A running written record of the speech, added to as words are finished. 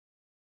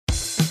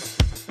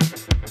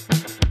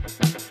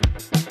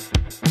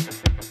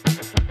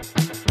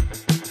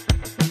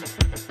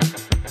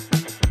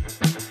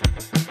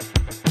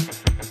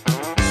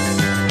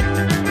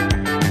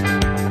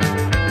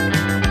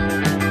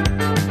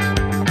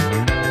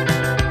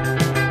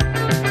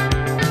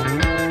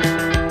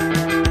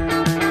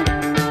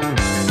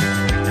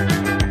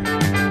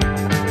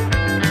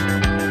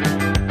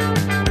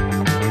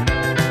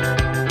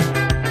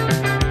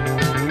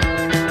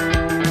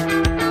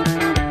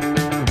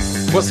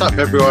What's up,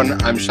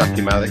 everyone? I'm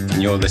Shaki Malik,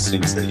 and you're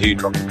listening to the Who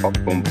Dropped the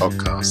Popcorn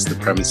podcast. The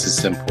premise is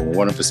simple.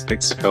 One of us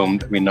picks a film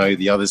that we know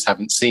the others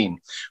haven't seen.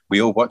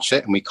 We all watch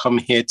it, and we come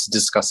here to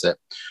discuss it.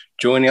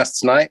 Joining us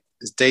tonight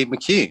is Dave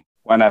McHugh.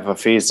 Whenever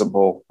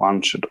feasible,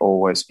 one should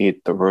always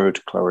eat the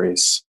root,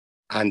 Clarice.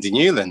 Andy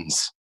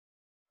Newlands.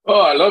 Oh,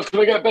 I love.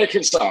 Can I get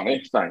bacon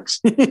sarnie? Thanks.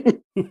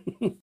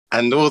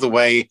 And all the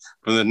way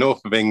from the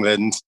north of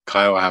England,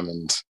 Kyle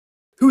Hammond.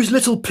 Who's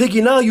little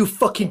piggy now, you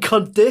fucking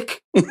cunt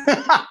dick?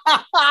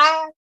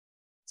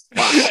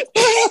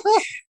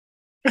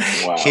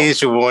 Wow.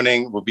 Here's your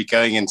warning. We'll be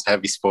going into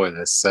heavy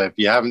spoilers. So if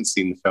you haven't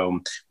seen the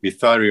film, we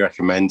thoroughly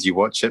recommend you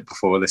watch it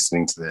before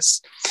listening to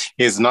this.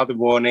 Here's another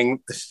warning.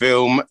 The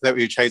film that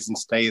we've chosen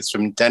today is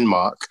from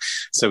Denmark.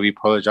 So we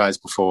apologise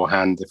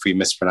beforehand if we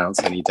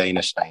mispronounce any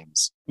Danish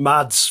names.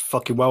 Mads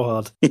fucking well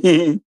hard.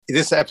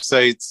 This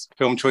episode's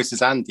film choice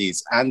is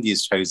Andy's. Andy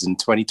has chosen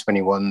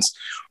 2021's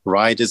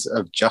Riders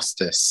of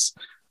Justice,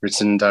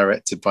 written and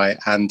directed by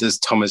Anders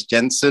Thomas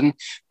Jensen.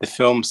 The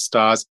film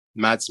stars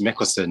Mads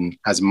Mikkelsen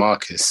as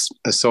Marcus,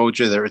 a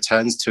soldier that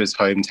returns to his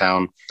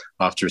hometown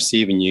after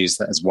receiving news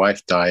that his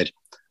wife died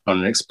on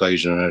an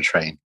explosion on a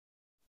train.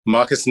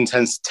 Marcus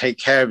intends to take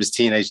care of his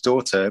teenage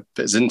daughter,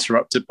 but is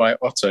interrupted by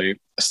Otto,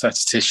 a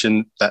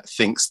statistician that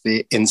thinks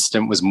the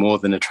incident was more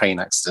than a train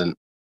accident.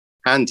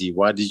 Andy,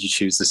 why did you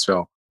choose this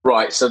film?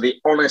 Right, so the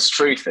honest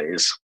truth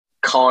is,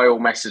 Kyle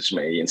messaged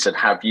me and said,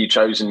 have you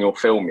chosen your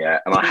film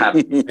yet? And I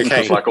haven't.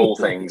 Okay. Like all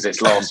things, it's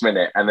last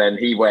minute. And then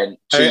he went,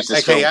 choose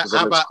this film.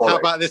 How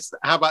about this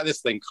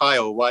thing?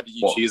 Kyle, why did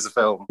you choose the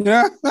film?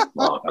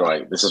 Oh,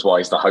 great. This is why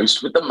he's the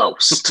host with the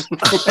most.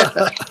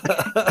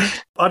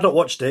 I'd not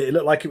watched it. It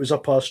looked like it was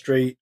up our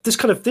street. This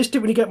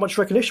didn't really get much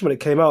recognition when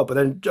it came out, but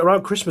then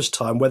around Christmas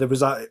time, whether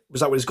was that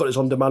when it's got its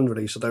on-demand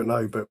release, I don't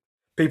know, but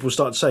people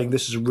started saying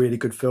this is a really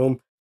good film.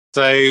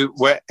 So,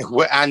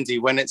 Andy,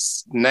 when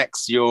it's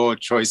next your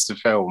choice to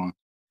film,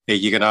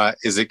 we're gonna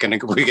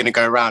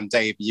go around?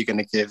 Dave, are you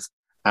gonna give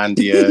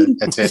Andy a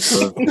tip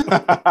of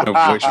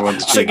which one to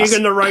choose? Singing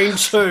in the Rain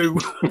too.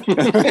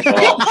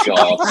 Oh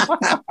God!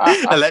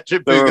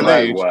 Electric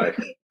Boogaloo.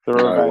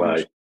 No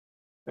way.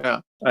 Yeah.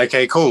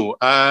 Okay. Cool.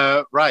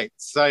 Right.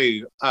 So,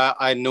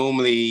 I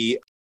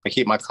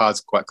keep my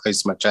cards quite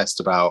close to my chest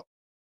about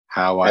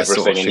how I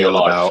Everything sort of in your feel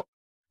life. about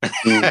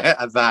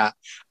that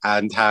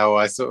and how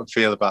I sort of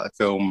feel about the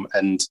film.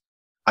 And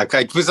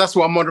because that's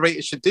what a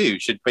moderator should do,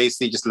 should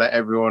basically just let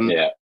everyone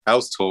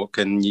else talk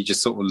and you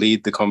just sort of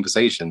lead the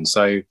conversation.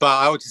 So, but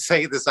I would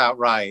say this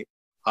outright,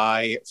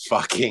 I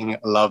fucking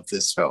love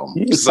this film.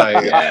 So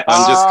Yes.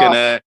 I'm just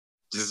gonna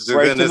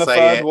Breaking the say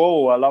third it.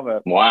 wall. I love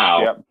it.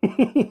 Wow.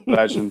 Yep.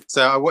 Legend.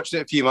 So I watched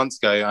it a few months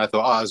ago and I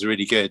thought, it was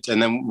really good.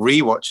 And then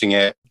rewatching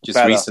it just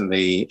Better.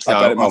 recently,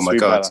 I bet it oh must my be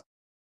God. better.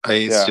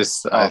 It's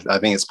just, I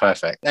think it's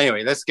perfect.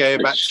 Anyway, let's go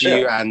back to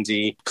you,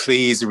 Andy.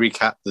 Please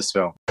recap this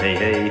film.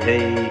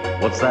 Hey,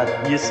 what's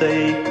that you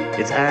say?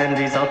 It's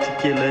Andy's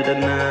articulate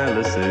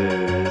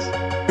analysis.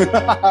 Good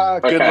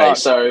Okay, luck.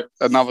 so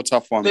Another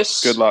tough one.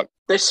 Good luck.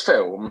 This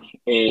film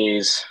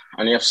is,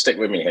 and you have to stick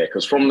with me here,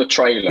 because from the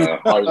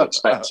trailer, I was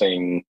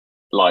expecting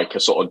like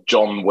a sort of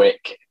John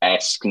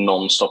Wick-esque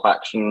non-stop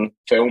action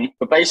film.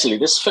 But basically,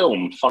 this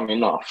film, funnily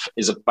enough,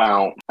 is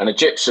about an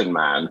Egyptian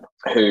man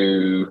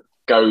who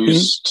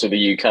goes to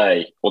the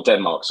UK or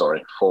Denmark,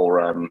 for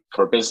a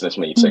business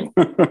meeting.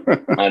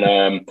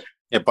 And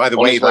Yeah, by the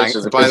way,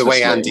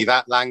 Andy,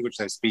 that language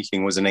they're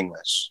speaking was in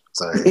English.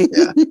 So,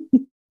 yeah.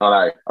 I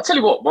know. I'll tell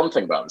you what, one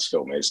thing about this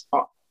film is,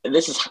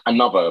 this is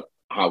another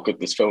how good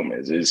this film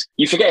is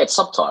you forget its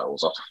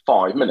subtitles after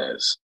 5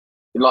 minutes.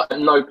 Like, at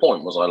no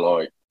point was I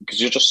like, because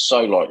you're just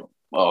so like,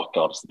 oh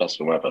God, it's the best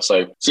film ever.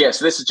 So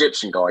this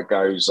Egyptian guy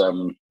goes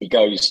to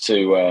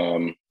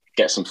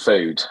get some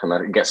food, and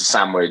then he gets a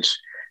sandwich,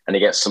 and he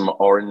gets some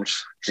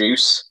orange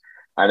juice,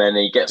 and then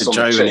he gets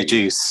Joe and a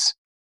juice.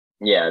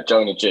 Yeah,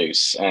 Joe and a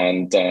juice.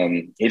 And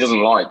he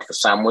doesn't like the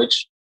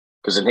sandwich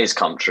because in his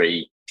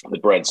country, the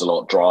bread's a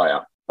lot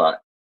drier. But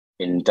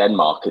in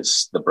Denmark,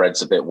 the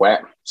bread's a bit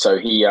wet. So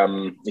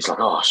he's like,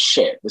 oh,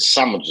 shit, this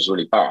sandwich is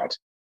really bad.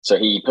 So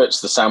he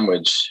puts the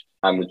sandwich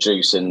and the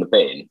juice in the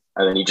bin,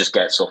 and then he just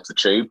gets off the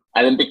tube.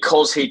 And then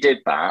because he did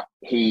that,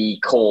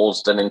 he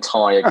caused an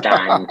entire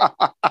gang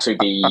to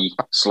be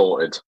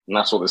slaughtered. And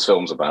that's what this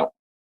film's about.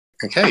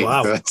 Okay,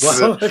 Wow. That's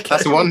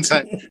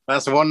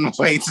one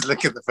way to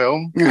look at the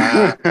film.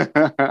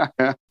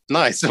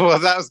 Nice. Well,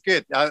 that was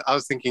good. I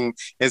was thinking,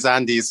 is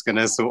Andy's going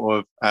to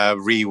sort of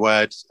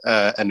reword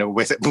a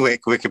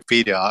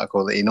Wikipedia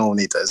article that he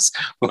normally does?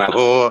 But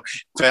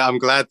I'm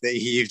glad that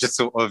you've just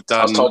sort of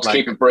done. I was told to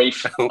keep it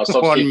brief.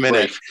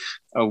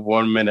 A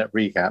 1 minute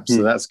recap.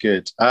 So that's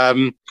good. I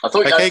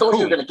thought cool.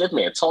 you were going to give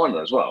me a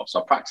timer as well. So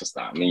I practiced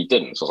that. I mean, you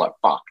didn't. So I was like,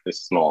 fuck, this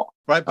is not.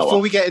 Right,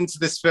 before we get into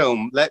this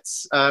film,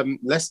 let's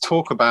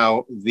talk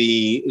about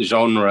the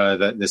genre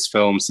that this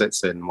film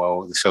sits in.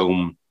 Well, the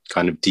film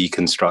kind of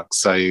deconstructs.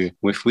 So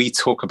if we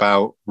talk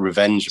about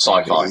revenge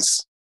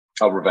movies.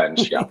 Oh,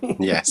 revenge, yeah.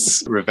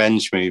 Yes,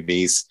 revenge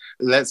movies.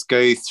 Let's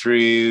go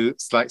through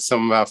like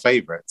some of our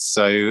favourites.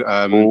 So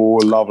oh,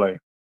 lovely.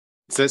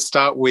 So let's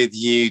start with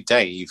you,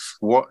 Dave.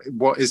 What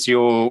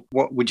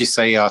would you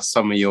say are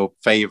some of your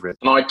favourites?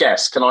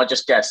 Can I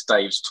just guess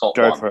Dave's top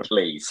Go one, for it.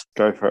 please?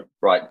 Go for it.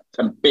 Right.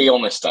 And be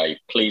honest, Dave.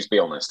 Please be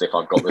honest if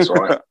I've got this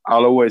right.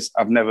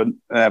 I've never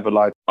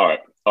lied. All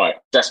right.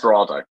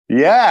 Desperado.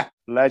 Yeah,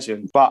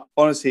 legend. But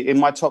honestly, in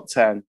my top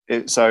 10,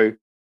 so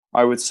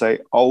I would say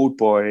Old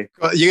Boy.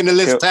 You're going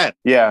to list 10?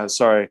 Yeah,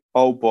 sorry.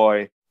 Old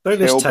Boy, Don't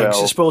Kill list 10 'cause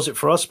Bill. it spoils it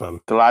for us,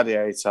 man.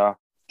 Gladiator,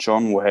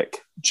 John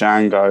Wick,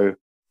 Django,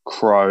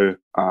 Crow.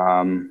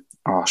 I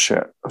was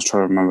trying to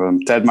remember them.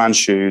 Dead Man's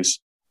Shoes,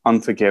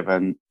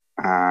 Unforgiven,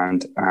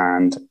 and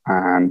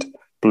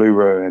Blue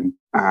Ruin,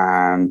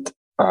 and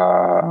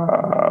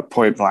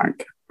Point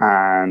Blank,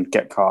 and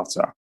Get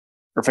Carter.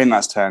 I think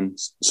that's 10.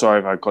 Sorry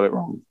if I got it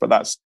wrong,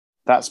 but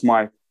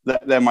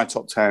they're my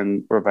top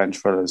 10 revenge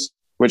thrillers,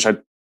 which I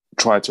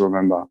try to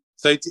remember.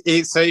 So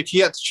if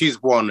you had to choose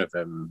one of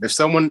them,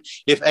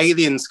 if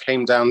aliens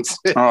came down to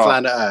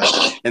planet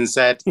Earth and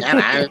said,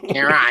 "Hello,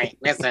 you're right.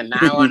 Listen,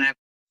 I want to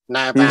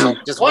know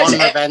about just one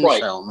revenge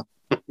film."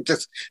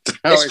 Just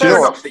it's fair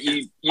enough that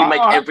you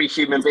make every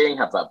human being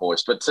have that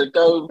voice, but to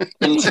go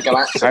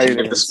intergalactic and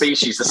give the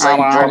species the same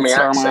drummy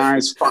accent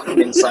is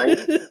fucking insane.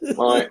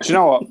 Like, do you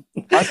know what?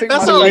 I think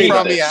that's not a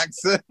drummy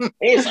accent.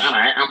 It's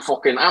alright. I'm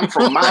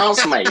from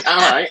Mars, mate.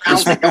 Alright,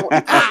 how's it going?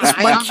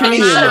 That's my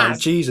Kenyan, man.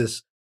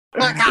 Jesus.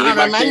 What kind of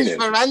revenge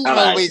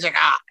movies you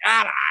got?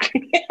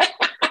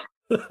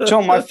 Do you know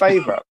what my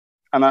favourite?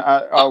 And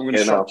I'm going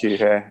to shock you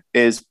here,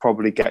 is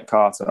probably Get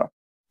Carter.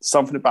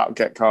 Something about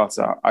Get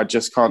Carter, I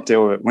just can't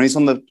deal with it. When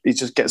he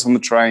just gets on the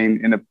train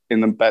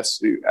in the best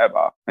suit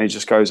ever, and he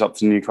just goes up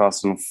to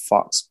Newcastle and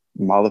fucks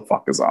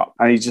motherfuckers up,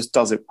 and he just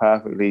does it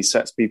perfectly. He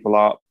sets people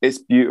up. It's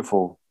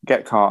beautiful.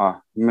 Get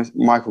Carter,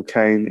 Michael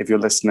Caine. If you're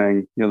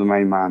listening, you're the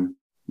main man.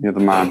 You're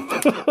the man.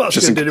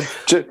 Just an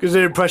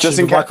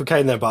impression of Michael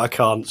Caine there, but I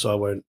can't, so I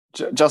won't.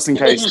 Just in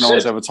case no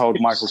one's ever told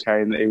Michael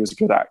Caine that he was a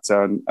good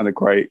actor and a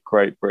great,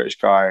 great British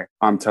guy,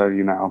 I'm telling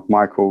you now,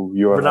 Michael,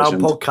 you're a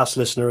legend. Renowned podcast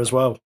listener as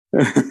well.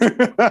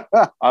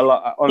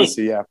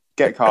 Honestly, yeah.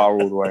 Get Carter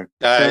all the way.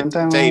 Dave,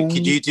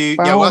 could you do?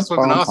 Yeah, well, that's what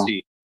I'm going to ask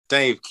you.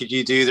 Dave, could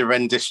you do the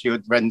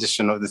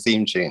rendition of the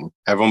theme tune?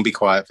 Everyone, be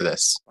quiet for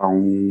this.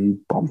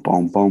 Boom, boom,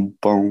 boom, boom,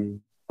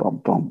 boom,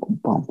 boom, boom, boom,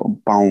 boom,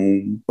 boom,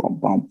 boom,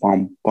 boom,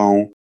 boom,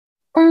 boom.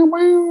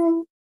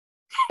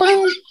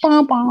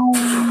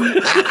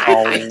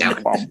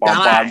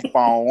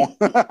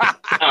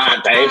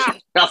 Dave,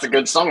 that's a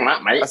good song,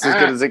 that, mate. That's as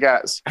good as it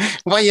gets.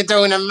 What are you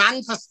doing in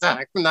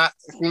Manchester? Not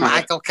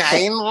Michael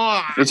Caine.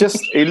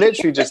 He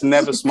literally just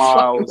never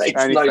smiles.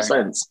 Makes no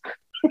sense.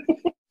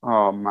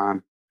 Oh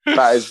man,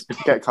 that is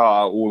Get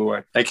Carter all the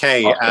way.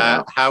 Okay,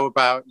 how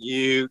about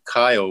you,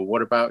 Kyle?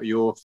 What about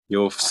your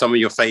some of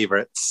your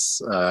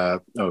favourites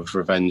of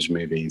revenge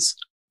movies?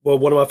 Well,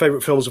 one of my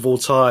favourite films of all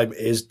time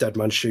is Dead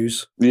Man's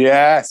Shoes.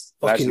 Yes.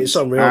 Fucking, it's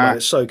unreal, man.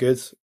 It's so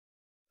good.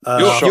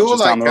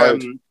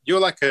 You're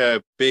like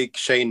a big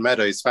Shane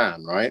Meadows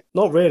fan, right?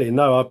 Not really,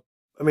 no.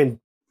 I mean,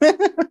 I've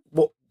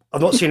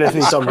not seen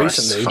anything he's done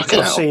recently.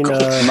 I've seen... No.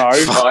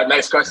 All right,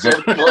 next question.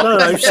 No.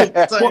 What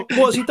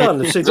has he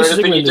done? So This Is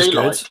England is good.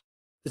 Like?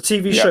 The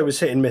TV show was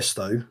hit and miss,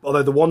 though.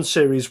 Although the one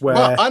series where...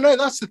 Well, I know,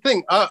 that's the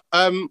thing. They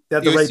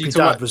had the rapey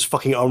dad was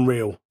fucking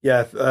unreal.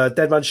 Yeah,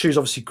 Dead Man's Shoes,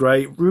 obviously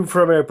great. Room for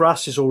Romeo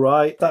Brass is all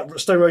right. That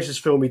Stone Roses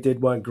film he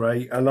did weren't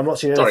great, and I've not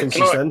seen anything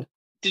since then.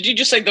 Did you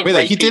just say the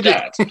rapey he did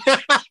dad?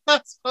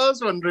 That's what I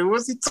was wondering.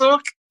 Was he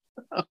talking?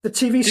 The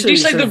TV series... Did you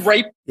say the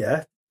rape...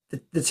 Yeah.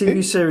 The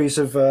TV series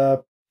of...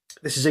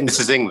 This Is England. This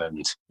Is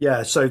England.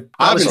 Yeah, so...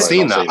 I haven't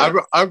seen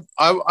that.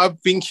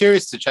 I've been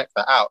curious to check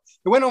that out.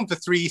 It went on for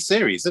 3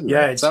 series, didn't it?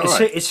 Yeah,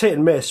 it's hit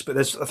and miss, but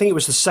I think it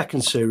was the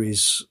second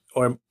series,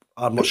 or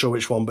I'm not sure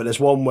which one, but there's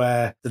one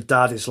where the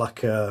dad is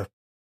like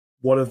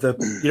one of the,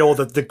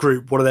 the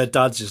group, one of their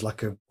dads is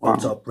like a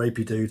up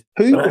rapey dude.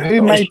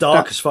 Who made it's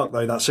dark as fuck,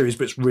 though, that series,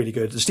 but it's really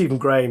good. Stephen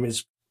Graham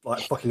is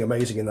like fucking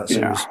amazing in that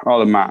series. Yeah. Oh,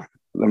 the man.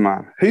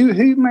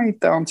 Who made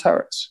Down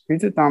Terrace? Who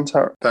did Down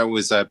Terrace? That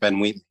was Ben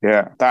Wheatley.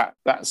 Yeah,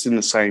 that's in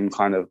the same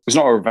kind of... It's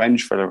not a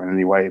revenge thriller in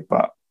any way,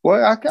 but...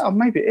 Well,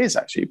 maybe it is,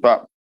 actually.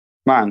 But,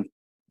 man,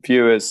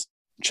 viewers,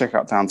 check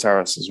out Down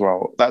Terrace as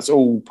well. That's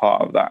all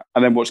part of that.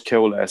 And then watch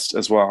Kill List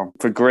as well,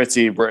 for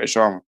gritty British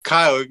drama.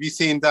 Kyle, have you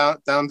seen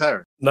Down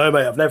Terrace? No,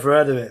 mate, I've never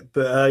heard of it.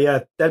 But, yeah,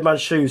 Dead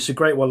Man's Shoes, some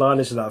great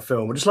one-liners in that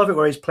film. I just love it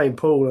where he's playing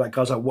pool and that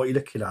guy's like, what are you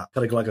looking at?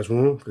 Kind of guy goes,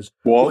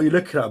 what are you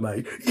looking at,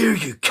 mate? You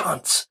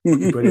cunt.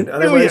 Brilliant.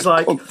 And then when he's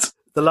like...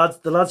 The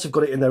lads have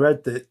got it in their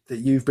head that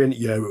you've been,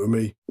 it was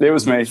me. It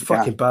was me. It's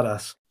fucking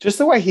badass. Just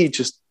the way he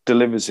just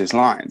delivers his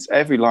lines.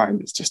 Every line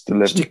is just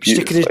delivered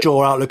sticking his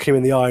jaw out, looking him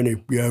in the eye, and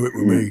it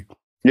was me.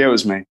 Yeah, it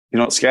was me.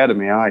 You're not scared of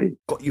me, are you?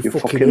 Got you You're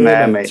fucking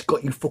there, mate. mate. It's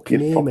got you fucking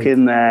You're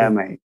fucking there,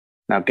 mate.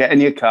 Now get in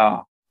your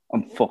car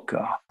and fuck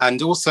off.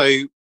 And also,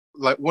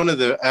 like one of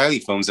the early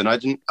films, and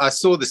I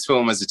saw this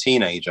film as a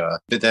teenager,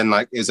 but then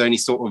like it was only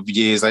sort of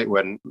years later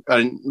when I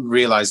didn't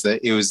realize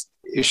that it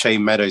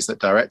Shane Meadows that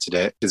directed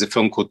it. There's a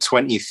film called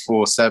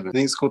 24/7. I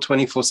think it's called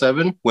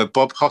 24/7, where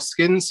Bob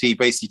Hoskins, he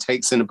basically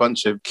takes in a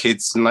bunch of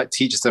kids and like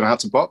teaches them how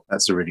to box.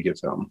 That's a really good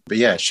film. But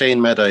yeah,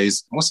 Shane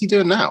Meadows, what's he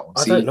doing now?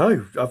 I don't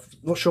know. I'm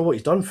not sure what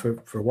he's done for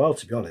a while,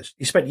 to be honest.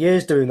 He spent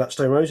years doing that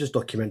Stone Roses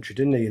documentary,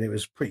 didn't he? And it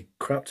was pretty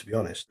crap, to be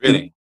honest.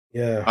 Really?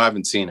 Yeah. I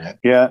haven't seen it.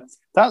 Yeah.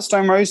 That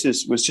Stone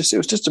Roses was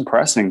just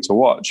depressing to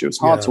watch. It was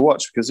hard to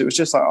watch because it was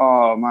just like,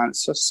 oh man,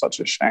 it's just such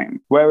a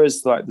shame.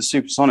 Whereas like the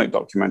Supersonic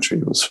documentary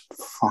was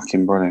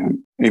fucking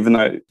brilliant. Even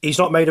though he's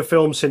not made a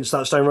film since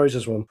that Stone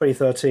Roses one,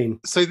 2013.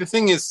 So the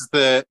thing is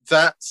that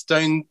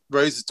Stone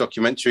Roses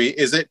documentary,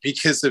 is it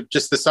because of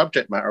just the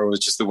subject matter or was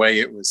just the way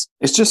it was?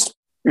 It's just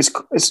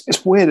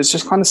it's weird. It's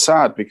just kind of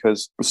sad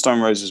because Stone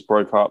Roses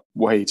broke up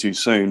way too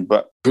soon,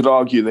 but could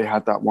argue they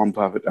had that one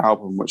perfect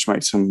album, which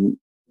makes them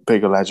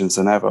bigger legends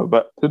than ever.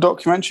 But the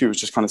documentary was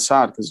just kind of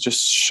sad because it just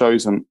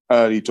shows them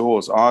early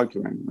doors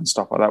arguing and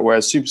stuff like that.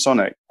 Whereas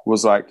Supersonic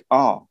was like,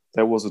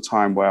 there was a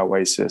time where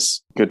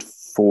Oasis, good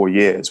 4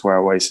 years, where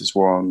Oasis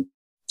were on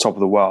top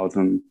of the world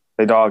and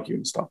they'd argue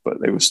and stuff,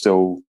 but they were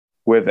still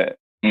with it.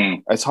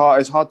 It's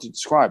hard to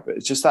describe, but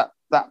it's just that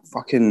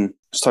fucking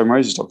Stone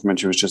Roses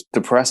documentary was just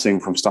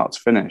depressing from start to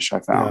finish, I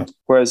found. Yeah.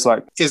 Whereas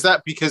like... Is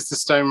that because the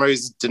Stone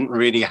Roses didn't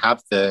really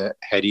have the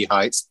heady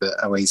heights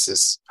that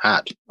Oasis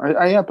had?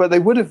 Yeah, but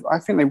I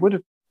think they would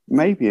have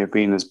maybe have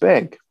been as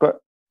big. But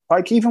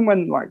like even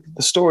when like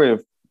the story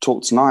of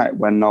Talk Tonight,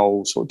 when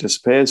Noel sort of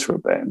disappears for a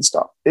bit and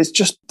stuff, it's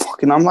just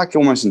fucking, I'm like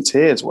almost in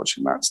tears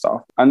watching that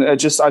stuff. And it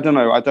just, I don't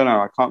know, I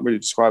can't really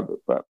describe it,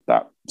 but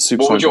that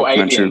Super What would your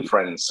alien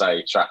friends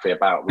say, Chaffee,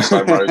 about the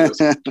Stone Roses?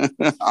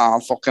 I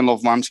fucking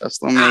love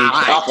Manchester, mate.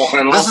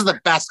 This is the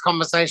best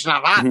conversation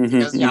I've had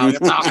because you're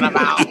talking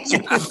about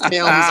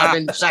films I've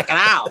been checking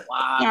out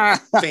while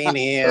being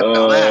here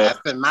on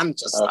Earth in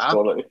Manchester.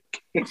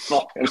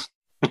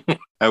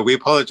 We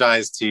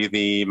apologise to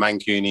the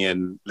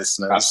Mancunian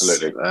listeners.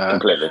 Absolutely,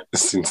 completely.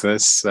 Listening to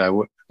this.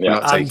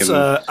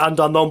 And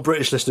our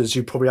non-British listeners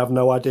who probably have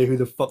no idea who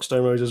the fuck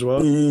Stone Roses were.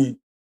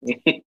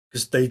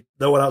 Because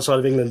no one outside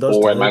of England does.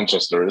 Or where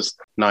Manchester is.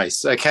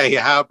 Nice. Okay,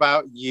 how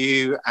about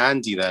you,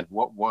 Andy, then?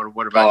 What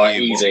about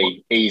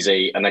you?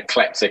 Easy. An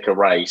eclectic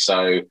array.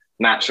 So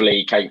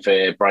naturally, Cape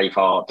Fear,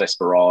 Braveheart,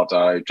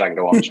 Desperado,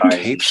 Django Unchained.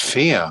 Cape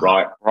Fear?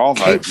 Right.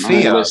 Bravo. Cape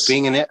Fear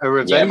being in a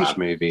revenge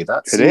movie.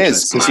 That's it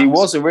is, because he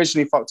was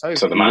originally fucked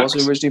over.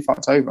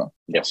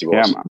 Yes, he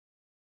was. Yeah, man.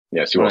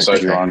 Yes, he was.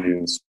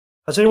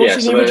 Has anyone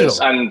seen the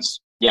original? And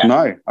yeah.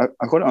 No,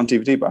 I got it on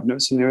DVD, but I've never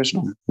seen the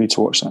original. I need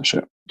to watch that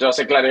shit. Did I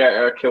say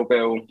Gladiator, Kill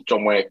Bill,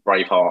 John Wick,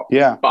 Braveheart?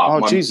 Yeah. But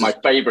my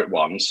favourite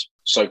ones,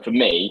 so for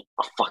me,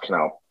 fucking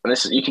hell, and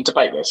this is, you can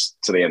debate this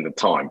to the end of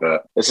time,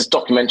 but there's this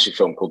documentary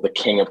film called The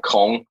King of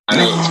Kong,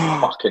 and it's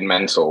fucking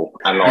mental.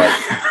 And like,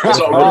 it's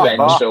not a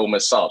revenge film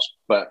as such,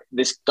 but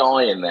this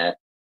guy in there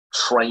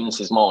trains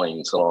his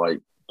mind to like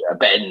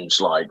avenge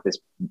like this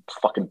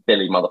fucking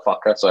Billy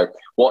motherfucker. So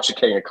watch The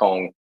King of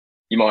Kong.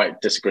 You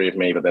might disagree with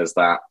me, but there's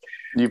that.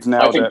 You've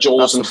nailed it. I think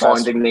Jaws and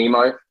Finding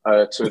Nemo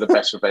are two of the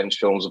best revenge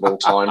films of all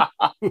time.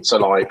 So,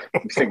 like,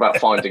 if you think about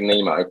Finding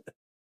Nemo,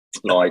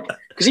 like,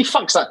 because he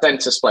fucks that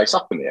dentist place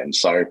up in the end.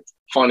 So,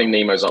 Finding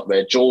Nemo's up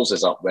there. Jaws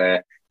is up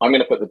there. I'm going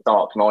to put The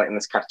Dark Knight in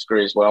this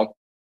category as well,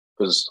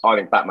 because I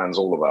think Batman's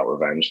all about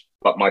revenge.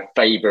 But my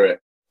favourite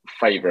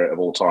of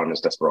all time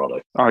is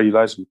Desperado. Oh, you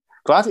legend.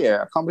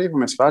 Gladiator. I can't believe I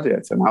missed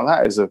Gladiator. Now,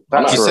 that's a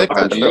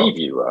I believe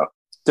you were.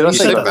 Did I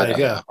say that?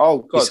 Yeah. Oh,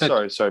 God,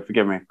 sorry,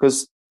 forgive me.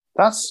 Because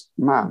that's,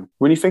 man,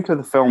 when you think of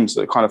the films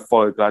that kind of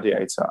follow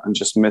Gladiator and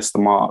just miss the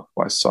mark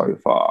by so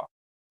far,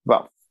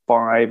 about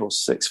 5 or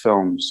 6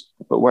 films.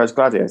 But whereas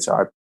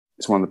Gladiator,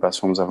 it's one of the best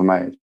films ever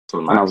made.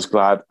 And I was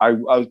glad. I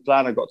was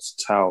glad I got to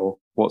tell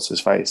what's his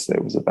face that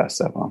it was the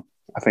best ever.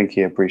 I think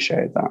he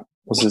appreciated that.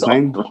 What's his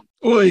name?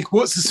 Oi,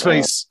 what's his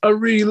face? I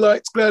really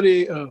liked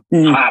Gladiator.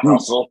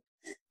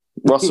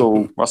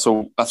 Russell,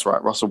 that's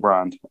right, Russell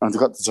Brand. I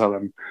forgot to tell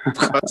him.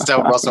 Got to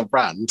tell Russell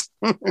Brand.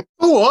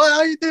 What?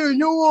 How you doing?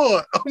 You're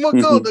what? Oh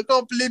my God, I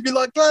can't believe you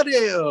like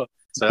Gladiator.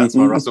 So that's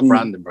my Russell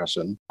Brand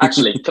impression.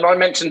 Actually, can I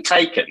mention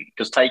Taken?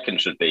 Because Taken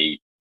should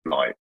be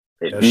like...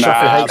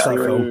 Shafi hates that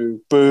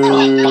film.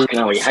 Boo.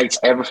 No, he hates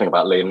everything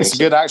about Liam Neeson. It's a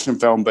good action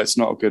film, but it's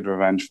not a good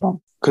revenge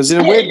film. Because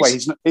in a weird way,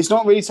 he's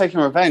not really taking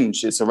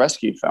revenge. It's a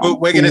rescue film. Well,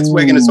 we're gonna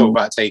talk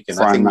about Taken.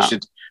 I think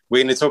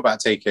we're going to talk about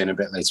Taken a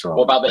bit later on.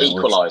 What about The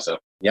Equalizer?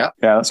 Yeah,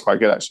 that's quite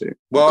good actually.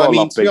 Well, I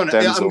mean, to be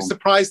honest, I'm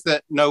surprised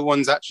that no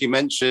one's actually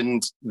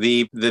mentioned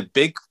the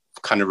big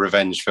kind of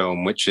revenge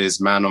film, which is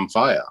Man on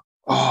Fire.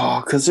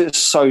 Oh, because it's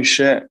so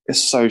shit.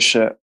 It's so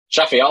shit.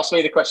 Shafi, ask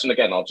me the question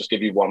again. I'll just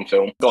give you one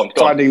film. Go on.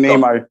 Finding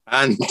Nemo.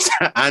 And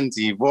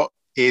Andy, what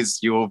is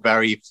your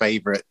very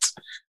favourite?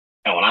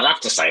 Oh, well, I'd have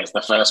to say it's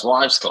The First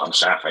Wives Club,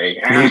 Shafi.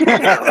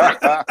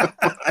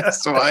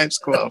 First Wives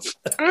Club.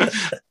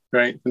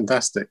 Great,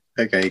 fantastic.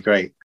 Okay,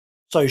 great.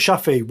 So,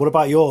 Shafi, what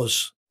about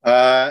yours?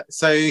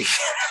 So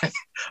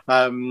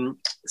I'm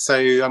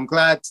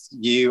glad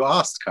you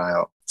asked,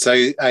 Kyle. So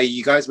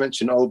you guys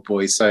mentioned Old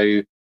Boy.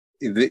 So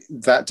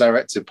that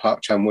director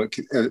Park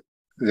Chan-wook,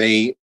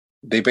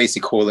 they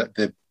basically call it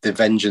the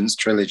Vengeance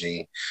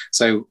trilogy.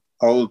 So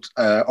Old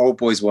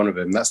Boy's one of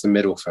them. That's the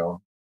middle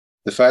film.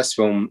 The first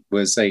film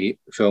was a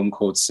film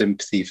called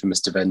Sympathy for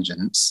Mr.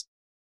 Vengeance,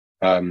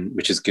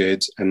 which is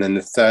good. And then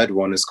the third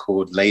one is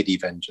called Lady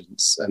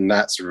Vengeance, and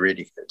that's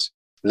really good.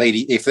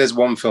 If there's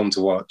one film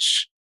to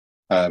watch,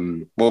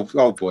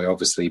 Old Boy,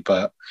 obviously,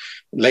 but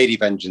Lady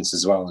Vengeance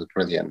as well is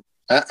brilliant.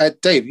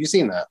 Dave, have you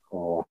seen that?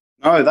 Or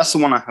No, that's the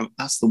one I have.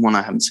 That's the one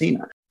I haven't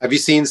seen. have you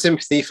seen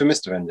Sympathy for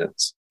Mr.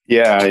 Vengeance?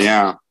 Yeah.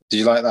 Did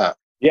you like that?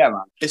 Yeah,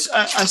 man.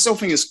 I still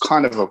think it's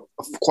kind of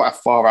quite a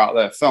far out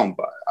there film,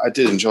 but I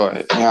did enjoy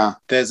it. Yeah.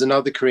 There's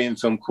another Korean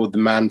film called The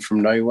Man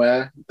from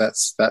Nowhere.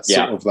 That's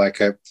sort of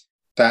like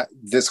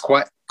that's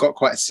got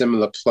quite a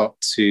similar plot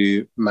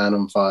to Man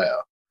on Fire.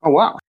 Oh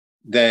wow.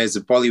 There's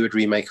a Bollywood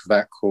remake of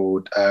that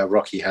called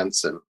Rocky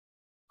Handsome.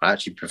 I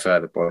actually prefer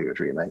the Bollywood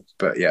remake,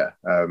 but yeah,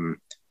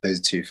 those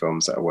are two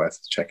films that are worth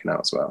checking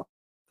out as well.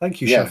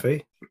 Thank you, Yeah.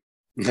 Shafi.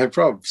 No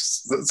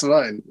probs. That's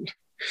fine.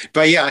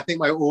 But yeah, I think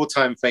my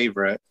all-time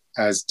favorite,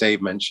 as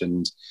Dave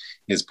mentioned,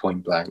 is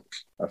Point Blank.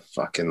 I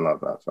fucking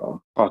love that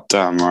film. Oh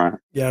damn right.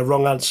 Yeah,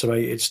 wrong answer,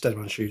 mate. It's Dead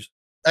Man's Shoes.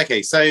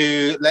 Okay, so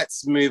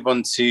let's move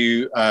on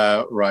to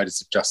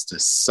Riders of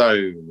Justice. So,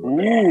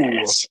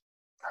 Ooh.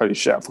 Holy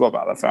shit! I forgot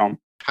about that film.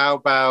 how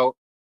about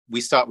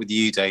we start with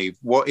you, Dave?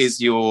 What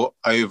is your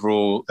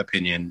overall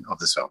opinion of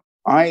this film?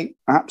 I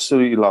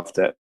absolutely loved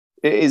it.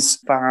 It is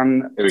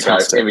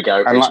fantastic. Here we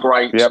go. And It's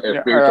great. It's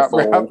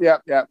beautiful.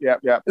 Yep.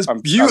 It's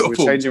beautiful.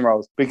 We're changing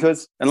roles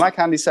because, and like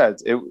Andy said,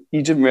 you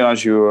didn't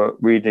realize you were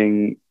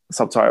reading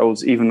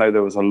subtitles, even though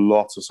there was a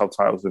lot of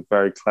subtitles with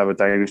very clever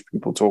Danish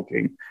people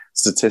talking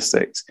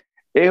statistics.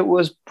 It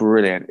was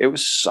brilliant. It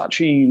was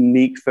such a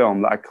unique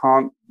film that I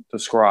can't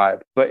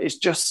describe, but it's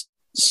just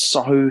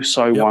so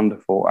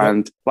wonderful.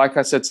 And like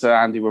I said to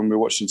Andy when we were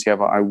watching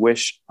together, I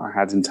wish I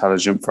had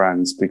intelligent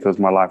friends because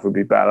my life would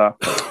be better.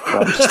 But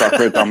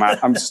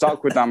I'm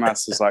stuck with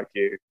dumbasses like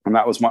you, and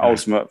that was my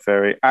ultimate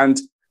theory. And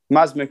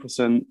Mads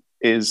Mikkelsen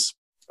is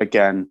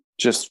again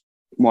just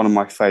one of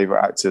my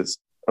favorite actors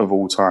of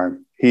all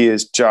time. He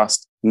is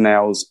just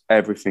nails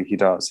everything he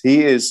does.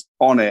 He is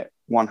on it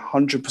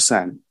 100%,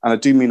 and I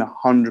do mean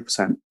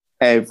 100%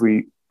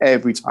 every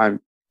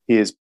time he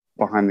is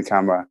behind the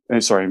camera.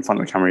 Sorry, in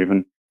front of the camera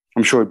even.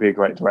 I'm sure he'd be a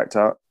great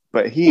director,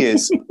 but he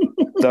is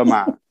the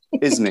man,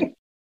 isn't he?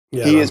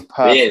 Yeah, he no. is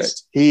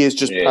perfect. He is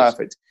just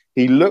perfect.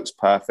 He looks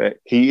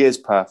perfect. He is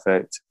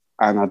perfect.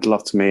 And I'd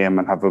love to meet him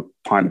and have a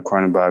pint of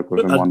Cronenberg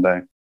with him one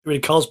day. Really,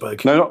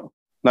 Carlsberg?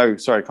 No,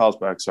 sorry,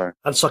 Carlsberg, sorry.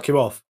 And suck him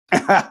off.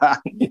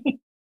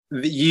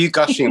 You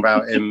gushing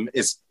about him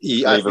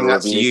I think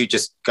that's you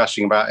just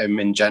gushing about him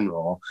in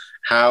general.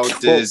 How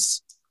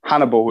does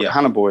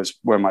Hannibal is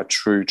where my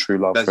true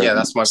love.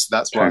 that's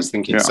what I was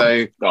thinking. Yeah.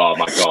 So, Oh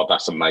my God,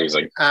 that's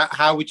amazing.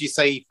 how would you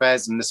say he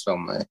fares in this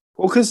film, though?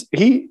 Well, because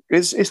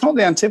it's not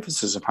the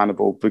antithesis of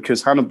Hannibal,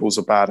 because Hannibal's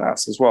a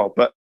badass as well,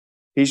 but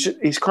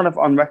he's kind of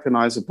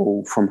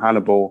unrecognizable from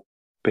Hannibal,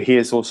 but he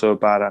is also a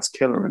badass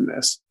killer in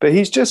this. But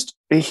he's just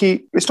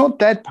it's not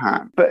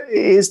deadpan, but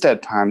it is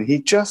deadpan.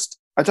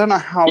 I don't know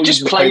how He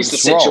just plays the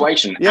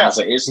situation as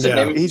it is to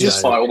him. He just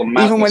despite all the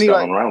madness even when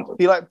going on around him.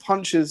 he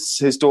punches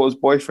his daughter's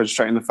boyfriend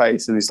straight in the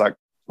face, and he's like,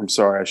 "I'm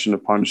sorry, I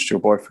shouldn't have punched your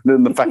boyfriend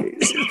in the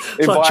face."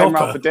 Invite him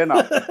round for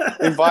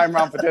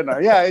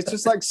dinner. Yeah, it's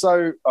just like,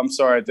 so I'm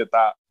sorry I did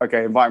that.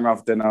 Okay, invite him round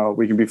for dinner.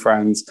 We can be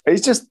friends.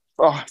 It's just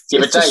it's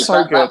Dave, just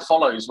so good. that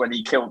follows when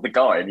he killed the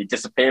guy and he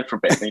disappeared for a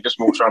bit and he just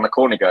walks around the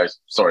corner and goes,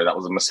 "Sorry, that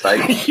was a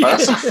mistake."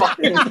 That's a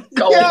fucking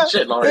cold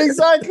shit, like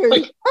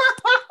exactly.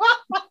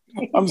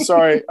 I'm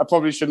sorry. I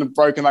probably shouldn't have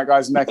broken that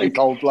guy's neck in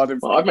cold blood.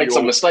 I've made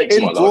some mistakes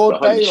in my broad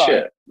life, but holy daylight.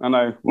 shit. I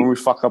know, when we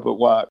fuck up at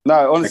work.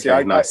 No, honestly,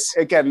 Okay,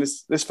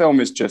 nice. this film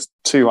is just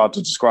too hard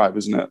to describe,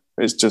 isn't it?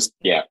 It's just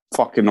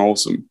fucking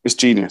awesome. It's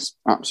genius.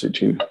 Absolute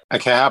genius.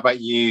 Okay, how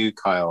about you,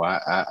 Kyle?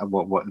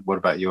 What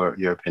about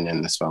your opinion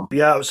in this film?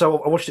 Yeah, so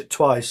I watched it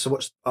twice. I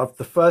watched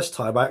the first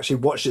time. I actually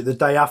watched it the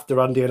day after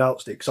Andy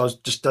announced it because I was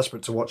just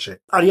desperate to watch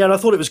it. And I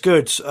thought it was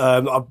good.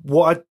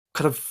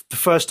 The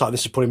first time,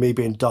 this is probably me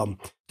being dumb,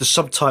 the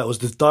subtitles,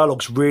 the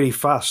dialogue's really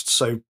fast,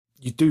 so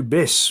you do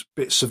miss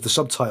bits of the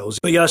subtitles.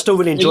 But yeah, I still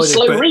really enjoyed it.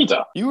 Slow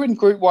reader. You were in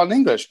Group 1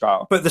 English,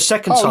 Carl. But the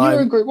second You time...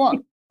 were in Group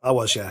 1. I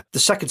was, yeah. The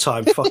second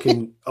time,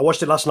 I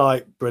watched it last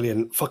night.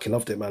 Brilliant. Fucking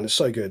loved it, man. It's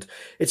so good.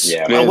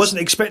 I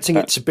wasn't expecting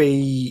it to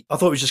be, I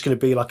thought it was just going to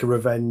be like a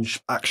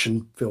revenge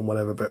action film,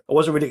 whatever, but I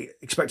wasn't really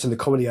expecting the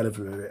comedy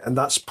element of it. And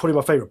that's probably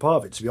my favourite part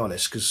of it, to be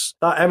honest, because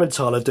that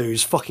Emmentaler dude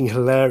is fucking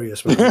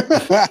hilarious, man.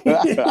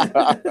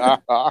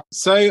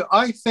 So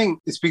I think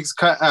it's because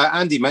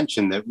Andy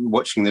mentioned that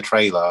watching the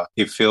trailer,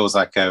 it feels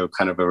like a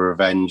kind of a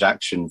revenge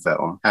action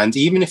film. And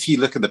even if you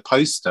look at the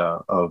poster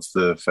of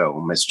the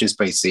film, it's just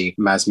basically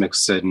Mads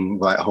Mikkelsen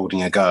like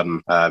holding a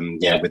gun,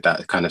 with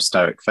that kind of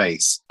stoic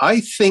face.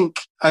 I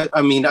think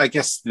I mean, I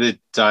guess the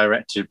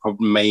director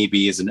probably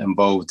maybe isn't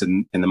involved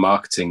in the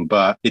marketing,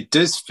 but it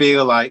does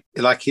feel like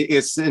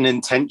it's an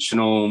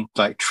intentional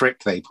like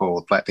trick they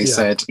pulled. Like they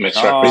said,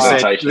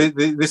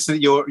 this is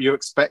you're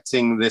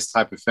expecting this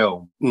type of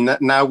film.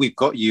 Now we've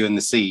got you in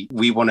the seat.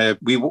 We want to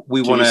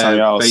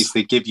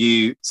basically give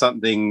you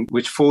something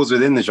which falls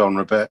within the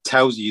genre, but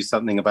tells you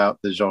something about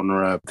the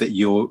genre that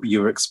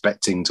you're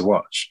expecting to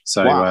watch.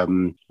 So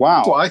wow.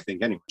 That's what I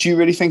think anyway. Do you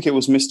really think it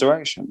was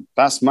misdirection?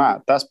 That's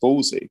mad. That's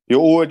ballsy. You're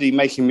already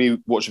making me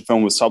watch a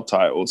film with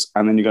subtitles,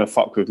 and then you're going to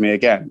fuck with me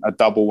again. A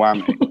double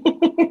whammy.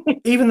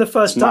 Even the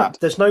first act,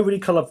 there's no really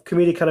kind of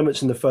comedic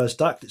elements in the first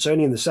act. It's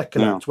only in the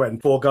second act when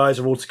four guys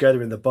are all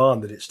together in the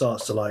barn that it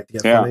starts to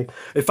get funny.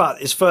 In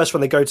fact, it's first when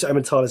they go to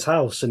Emmentaler's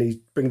house and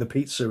he bring the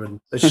pizza, and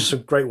there's just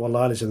some great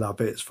one-liners in that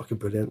bit. It's fucking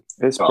brilliant.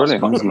 It's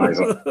brilliant. It's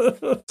amazing.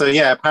 So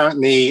yeah,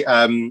 apparently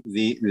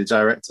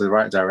the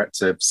right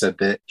director said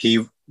that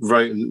he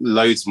wrote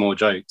loads more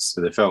jokes for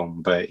the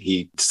film, but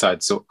he decided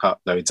to sort of cut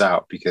loads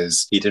out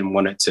because he didn't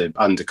want it to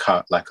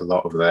undercut like a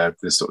lot of the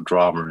sort of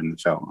drama in the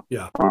film.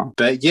 Yeah.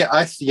 But yeah,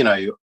 I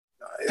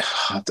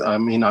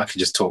mean, I could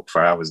just talk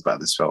for hours about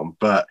this film,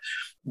 but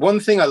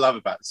one thing I love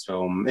about this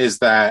film is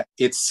that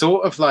it's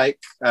sort of like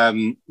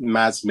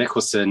Mads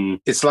Mikkelsen.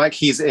 It's like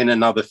he's in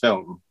another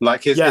film.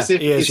 Like it's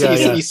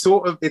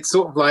sort of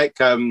like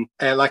a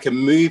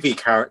movie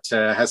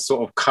character has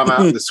sort of come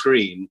out of the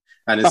screen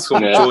and is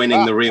sort of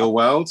joining the real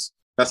world.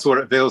 That's what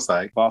it feels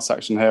like. Fast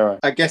action hero.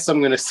 I guess I'm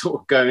going to sort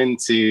of go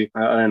into,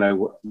 I don't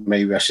know,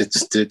 maybe I should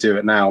just do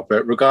it now,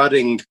 but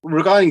regarding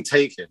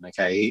Taken,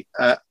 okay,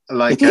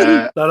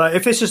 no,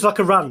 if this is like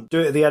a rant,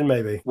 do it at the end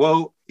maybe.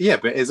 Well, yeah,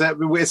 but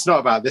it's not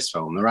about this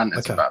film. The rant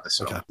is about this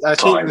film. Okay.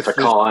 Time for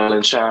Kyle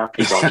and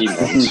Sharpie's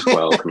argument.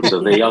 Welcome to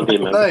the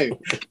argument. No,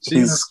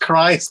 Jesus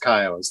Christ,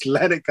 Kyle, just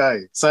let it go.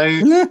 So,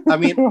 I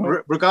mean,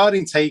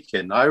 regarding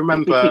Taken, I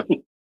remember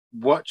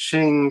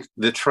watching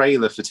the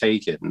trailer for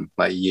Taken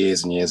like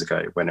years and years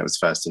ago when it was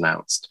first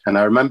announced, and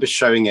I remember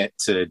showing it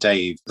to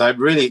Dave. I'm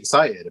really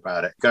excited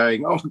about it,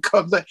 going, "Oh my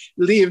god, like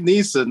Liam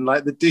Neeson,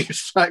 like the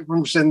douchebag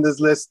from Schindler's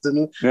List,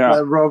 and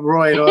like Rob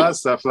Roy and all that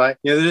stuff. Like,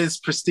 this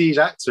prestige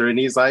actor, and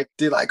he's like,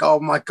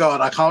 oh my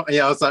god, I can't."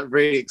 Yeah, I was like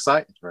really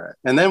excited for it.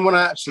 And then when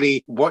I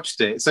actually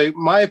watched it, so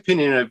my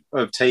opinion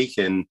of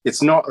Taken,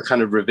 it's not a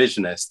kind of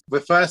revisionist.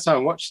 The first time I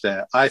watched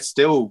it, I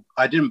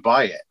didn't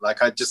buy it.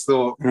 Like, I just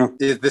thought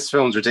this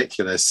film's ridiculous.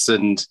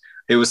 And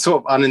it was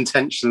sort of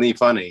unintentionally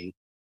funny.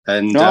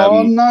 And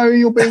no,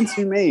 you're being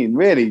too mean.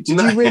 Really? Did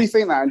you really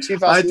think that in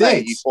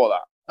 2008? You thought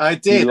that? I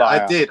did.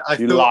 I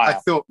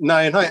thought. No.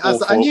 I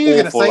knew you were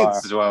going to say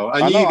this as well.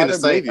 I knew you were going to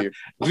say that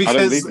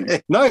because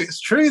no, it's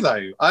true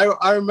though.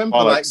 I remember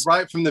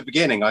right from the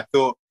beginning. I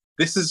thought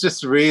this is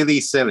just really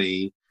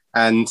silly.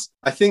 And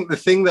I think the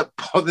thing that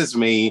bothers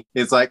me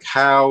is like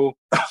how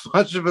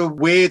much of a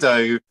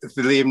weirdo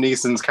Liam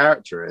Neeson's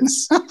character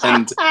is.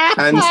 And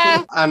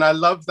I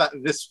love that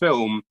this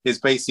film is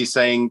basically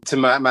saying to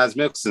Mads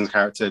Mikkelsen's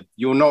character,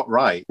 you're not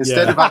right.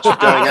 Instead of actually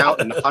going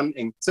out and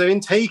hunting. So in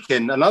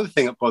Taken, another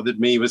thing that bothered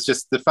me was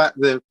just the fact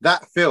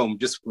that film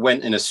just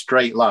went in a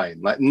straight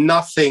line. Like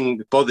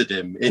nothing bothered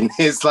him in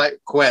his like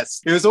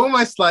quest. It was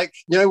almost like,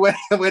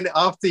 when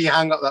after he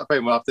hung up that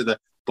phone, after the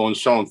bon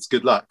chance,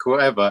 good luck,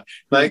 whatever.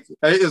 Like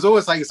it was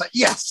always like it's like,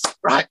 yes,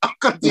 right, I'm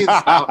gonna do this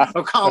now. I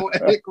can't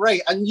wait.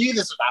 Great, I knew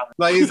this would happen.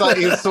 Like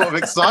he was sort of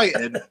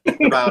excited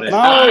about it.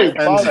 No,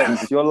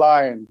 bollocks, you're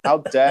lying. How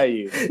dare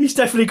you? He's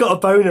definitely got a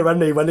boner,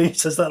 hasn't he, when he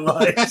says that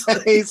line?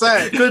 He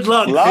said, "Good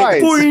luck."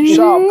 Lies.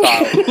 Sharp,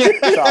 Kyle.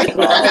 Sharp,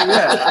 Kyle.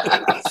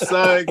 Yeah.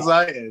 So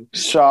excited.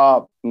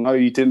 Sharp. No,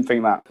 you didn't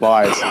think that.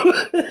 Lies.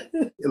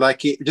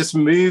 Like it just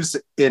moves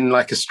in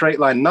like a straight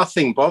line.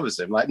 Nothing bothers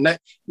him. Like no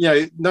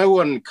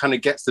one kind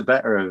of gets the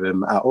better of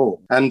him at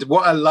all. And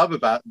what I love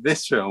about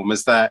this film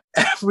is that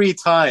every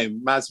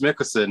time Mads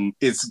Mikkelsen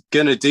is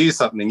going to do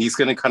something, he's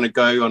going to kind of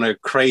go on a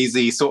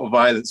crazy sort of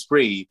violent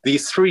spree.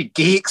 These three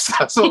geeks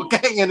are sort of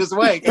getting in his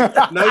way.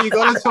 No, you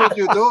got to talk to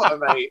your daughter,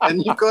 mate.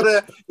 And you got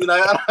to, and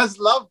I just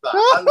love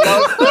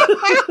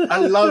that.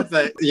 I love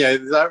that.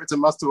 The director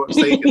must have watched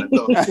Taken and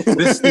thought,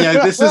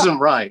 this isn't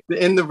right.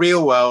 In the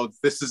real world,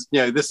 this is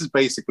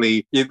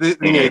basically,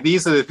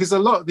 these are a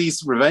lot of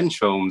these revenge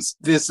films.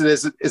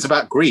 It's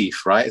about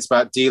grief, right? It's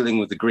about dealing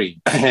with the grief,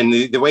 and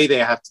the way they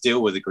have to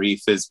deal with the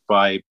grief is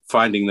by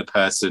finding the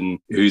person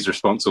who's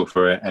responsible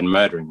for it and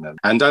murdering them.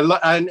 And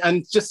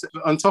and just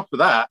on top of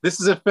that,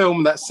 this is a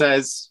film that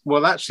says,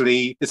 well,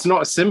 actually, it's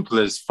not as simple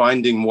as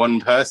finding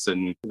one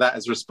person that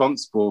is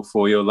responsible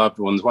for your loved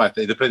one's wife.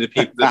 The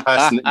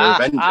person that you're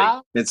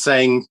avenging. It's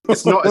saying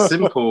it's not as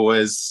simple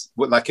as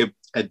like a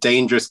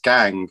dangerous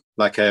gang,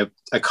 like a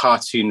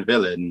cartoon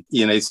villain,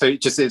 so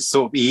it's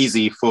sort of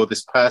easy for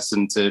this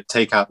person to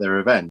take out their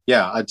revenge.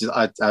 Yeah,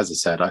 as I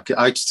said, I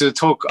could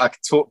talk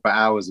for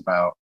hours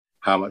about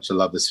how much I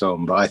love this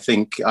film, but I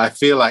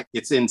feel like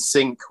it's in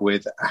sync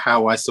with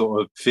how I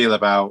sort of feel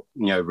about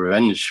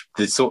revenge,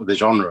 the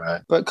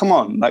genre. But come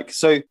on,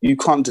 so you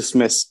can't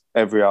dismiss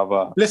every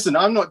other. Listen,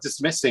 I'm not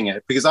dismissing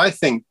it because I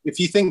think if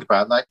you think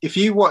about it, like if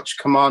you watch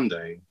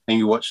Commando and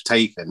you watch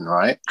Taken,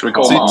 right?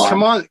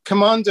 So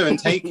Commando and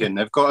Taken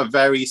have got a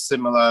very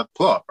similar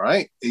plot,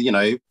 right? You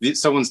know,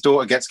 someone's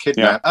daughter gets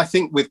kidnapped. I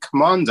think with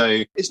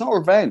Commando, it's not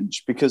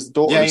revenge because the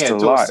daughter is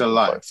still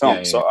alive.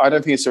 So I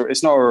don't think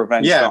it's not a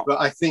revenge. Yeah, but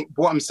I think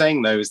what I'm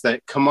saying though is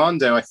that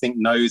Commando, I think,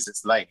 knows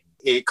its lane.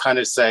 It kind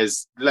of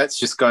says, let's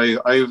just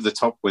go over the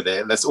top with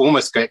it. Let's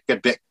almost get a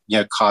bit,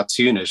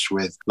 cartoonish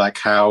with like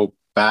how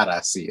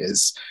badass he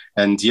is,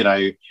 and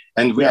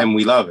and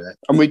we love it,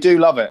 and we do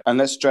love it. And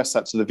let's stress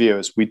that to the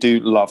viewers: we do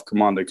love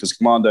Commando because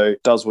Commando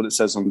does what it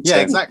says on the tin.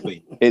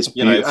 Exactly. It's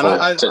beautiful.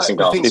 And I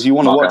think if you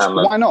want to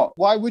watch, why not?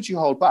 Why would you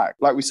hold back?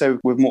 Like we say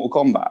with Mortal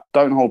Kombat,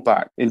 don't hold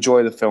back.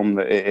 Enjoy the film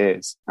that it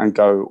is and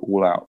go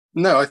all out.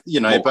 No, I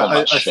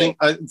think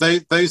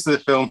those are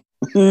the films.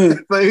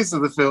 Those are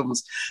the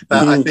films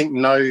that I think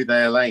know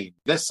their lane.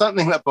 There's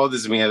something that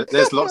bothers me.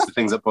 There's lots of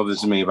things that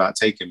bothers me about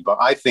Taken, but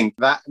I think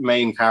that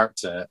main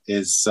character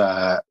is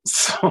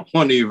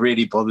someone who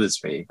really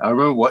bothers me. I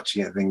remember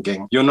watching it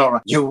thinking, you're not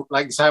right. You're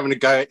like he's having a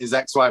go at his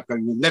ex-wife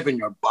going, you live in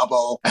your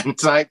bubble. And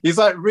he's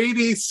like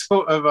really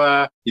sort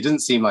of, he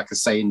didn't seem like a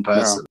sane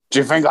person. Yeah. Do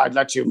you think I'd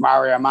let you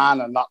marry a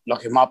man and not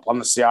look him up on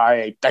the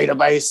CIA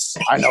database?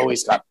 I know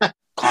he's got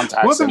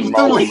contacts and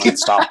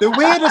stuff. The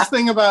weirdest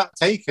thing about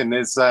Taken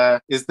is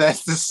there's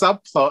this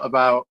subplot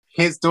about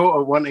his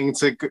daughter wanting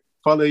to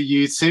follow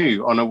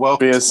U2 on a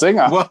world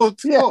singer. World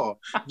tour.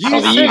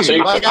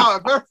 U2, like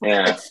out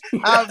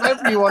of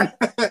everyone,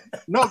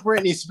 not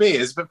Britney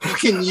Spears, but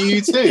fucking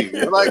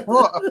U2. Like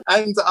what?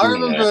 And I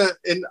remember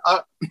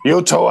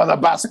U2 are the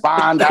best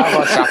band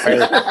ever, Shafi.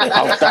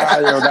 How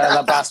dare you? They're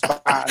the best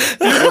band.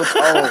 U2.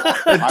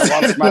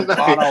 I once met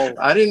Bono.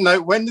 I didn't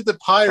know. When did the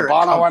pirate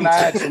Bono and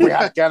Edge, we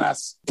had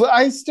Guinness. But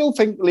I still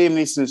think Liam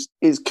Neeson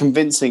is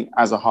convincing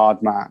as a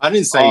hard man. I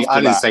didn't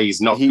say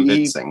he's not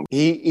convincing.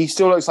 He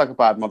still looks like a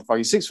bad motherfucker.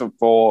 He's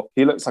 6'4".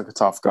 He looks like a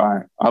tough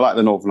guy. I like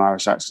the Northern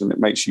Irish accent. It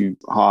makes you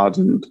hard,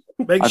 and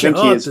I think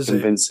he is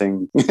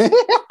convincing.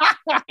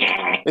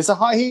 It's a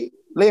high.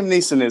 Liam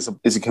Neeson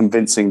is a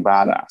convincing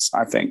badass,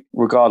 I think,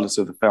 regardless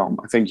of the film.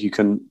 I think you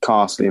can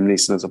cast Liam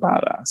Neeson as a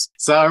badass.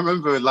 So I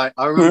remember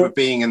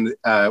being in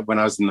when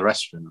I was in the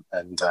restaurant,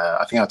 and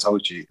I think I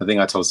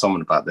told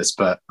someone about this,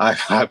 but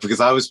because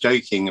I was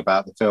joking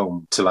about the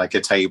film to like a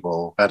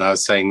table, and I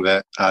was saying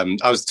that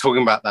I was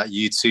talking about that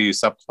U2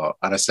 subplot,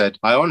 and I said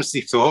I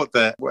honestly thought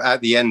that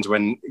at the end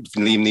when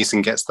Liam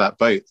Neeson gets that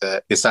boat,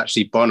 that it's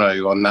actually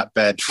Bono on that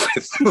bed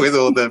with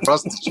all the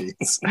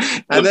prostitutes,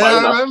 and then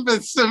I remember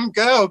some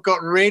girl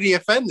got really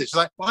offended. She's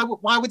like,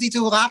 why would he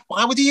do that?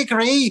 Why would he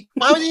agree?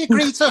 Why would he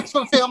agree to a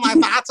film like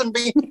that and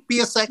be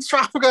a sex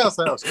trafficker?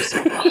 So I was just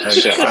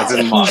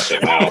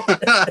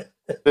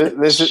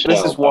This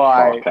is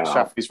why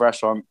Shafi's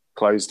restaurant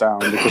closed down,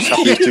 because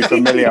Shafi's too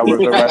familiar with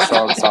the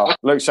restaurant stuff.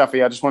 Look,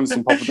 Shafi, I just wanted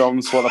some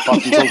poppadoms. What the fuck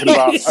are you talking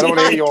about? I don't want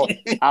to hear your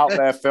out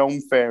there film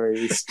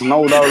theories.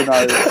 No.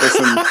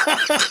 Listen,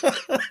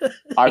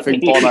 I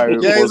think Bono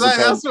was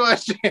that's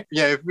what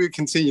if we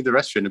continue the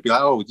restaurant, it'd be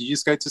like, oh, did you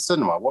just go to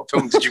cinema? What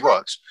film did you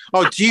watch?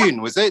 Oh,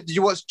 Dune, was it? Did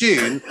you watch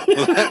Dune?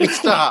 Well, let me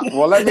start.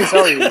 Well, let me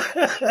tell you.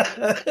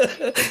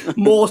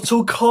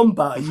 Mortal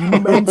Kombat, you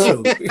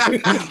mental.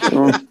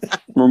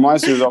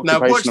 Reminds me of the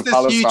occupation now watch of this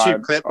Palestine.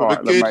 YouTube clip of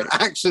a good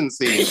action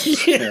scene.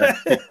 Yeah.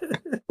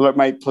 Look,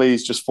 mate,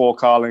 please, just 4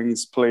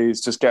 Carlings. Please,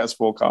 just get us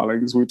 4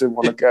 Carlings. We didn't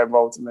want to get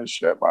involved in this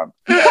shit, man.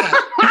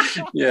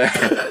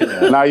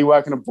 Yeah. Now you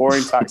work in a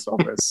boring tax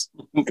office.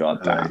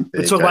 God damn.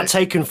 We're talking about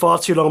Taken far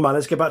too long, man.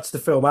 Let's get back to the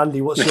film.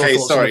 Andy, what's your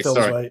thoughts on the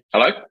film, mate?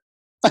 Hello?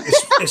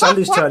 It's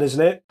Andy's turn, isn't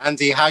it?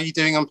 Andy, how are you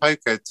doing on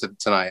poker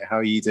tonight? How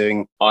are you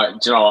doing? Do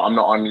you know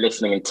what? I'm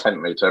listening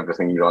intently to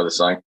everything you guys are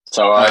saying.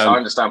 So I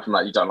understand from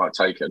that you don't like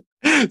Taken.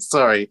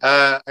 Sorry.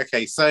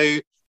 Okay. So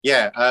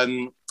yeah.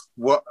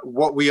 What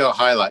were your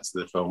highlights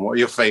of the film? What are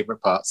your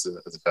favourite parts of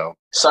the film?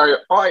 So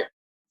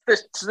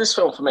this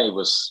film for me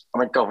was, I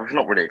mean, God, we've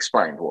not really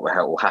explained what the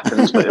hell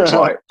happens, but it's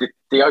like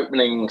the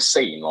opening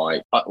scene,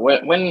 like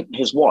when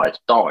his wife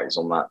dies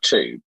on that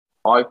tube.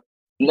 I've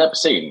never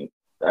seen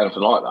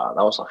anything like that.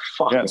 I was like,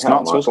 fucking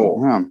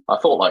hell. I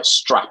thought like,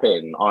 strap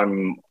in.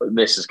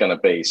 This is going to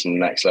be some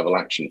next level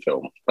action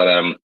film. But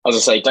as I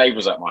say, Dave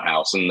was at my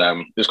house, and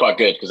it was quite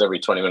good because every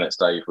 20 minutes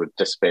Dave would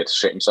disappear to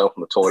shit himself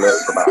on the toilet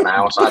for about an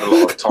hour. So I had a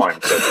lot of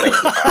time to think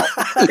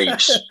about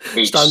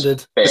each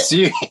standard bit.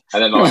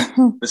 And then like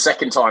the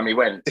second time he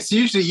went, it's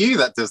usually you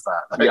that does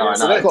that. Yeah, I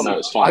know. No,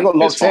 it's fine. I got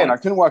locked in. I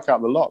couldn't work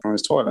out the lock from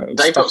his toilet.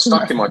 Dave got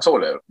stuck in my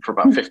toilet for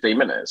about 15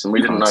 minutes, and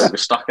we didn't know it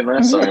was stuck in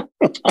there. So I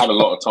had a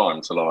lot of time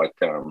to like.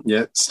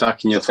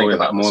 Stuck in your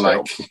toilet, more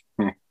like.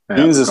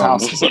 Ian's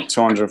house is like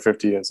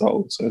 250 years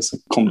old, so it's a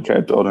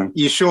complicated building.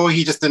 You sure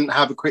he just didn't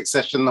have a quick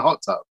session in the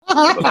hot tub?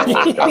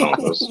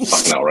 It was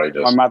fucking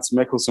outrageous. My Mads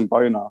Mikkelsen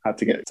boner had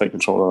to take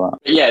control of that.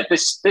 Yeah,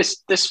 this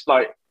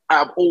like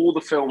out of all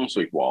the films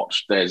we've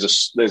watched,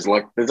 there's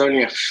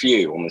only a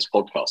few on this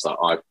podcast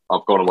that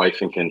I've gone away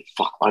thinking,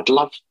 fuck, I'd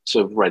love to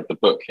have read the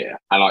book here.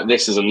 And like,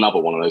 this is another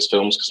one of those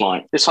films, because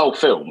like this whole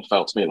film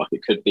felt to me like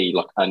it could be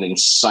like an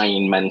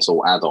insane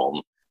mental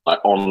add-on, like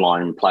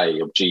online play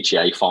of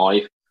GTA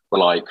 5, where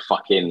like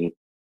fucking,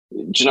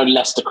 do you know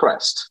Lester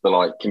Crest, the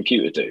like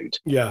computer dude?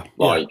 Yeah.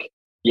 Like,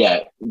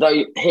 yeah,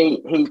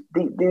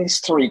 these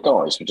three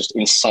guys were just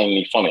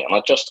insanely funny, and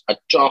I just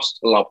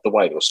love the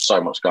way there was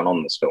so much going on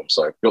in this film.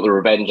 So you've got the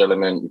revenge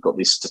element, you've got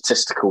these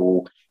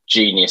statistical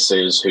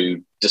geniuses who,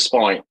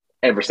 despite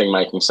everything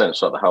making sense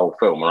throughout the whole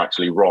film, are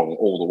actually wrong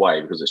all the way,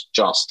 because it's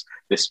just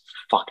this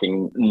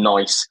fucking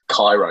nice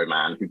Cairo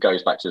man who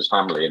goes back to his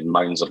family and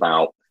moans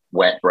about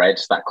wet bread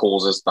that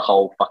causes the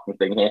whole fucking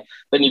thing here.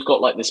 Then you've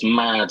got like this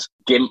mad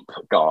gimp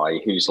guy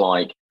who's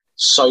like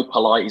so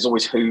polite, he's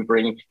always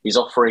hoovering, he's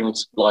offering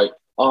like,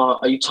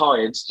 are you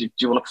tired? Do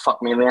you want to fuck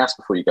me in the ass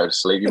before you go to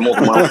sleep? You're more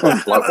than welcome.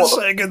 Like, what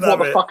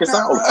the fuck is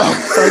that all about?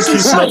 Thank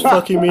you for not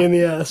fucking me in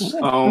the ass.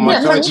 Oh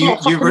my god,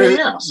 you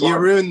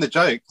ruined the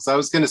joke, because I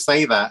was going to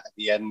say that at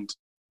the end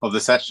of the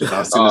session. I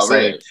was going to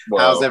say, really?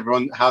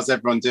 Well, how's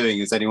everyone doing?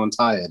 Is anyone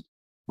tired?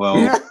 Well,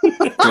 do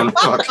you want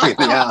to fuck me in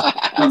the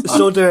ass?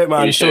 Still do it,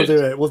 man. Still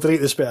do it. We'll delete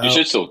this bit out. You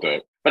should still do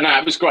it. But no,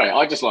 it was great.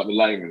 I just like the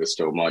layering of this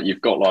film. Like,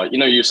 you've got like, you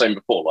know, you were saying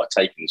before, like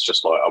Taken's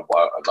just like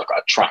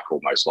a track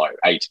almost, like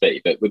A to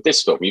B. But with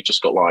this film, you've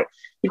just got like,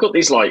 you've got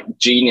these like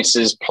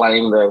geniuses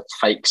playing the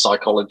fake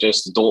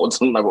psychologist. The daughter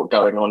doesn't know what's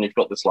going on. You've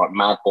got this like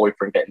mad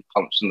boyfriend getting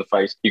punched in the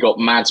face. You've got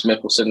Mads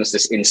Mikkelsen as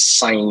this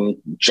insane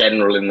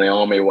general in the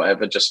army or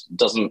whatever, just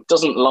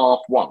doesn't laugh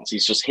once.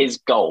 He's just, his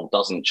goal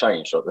doesn't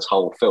change throughout this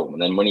whole film.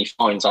 And then when he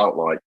finds out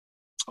like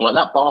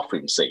that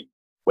bathroom scene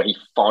where he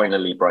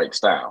finally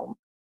breaks down,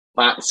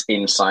 that's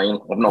insane.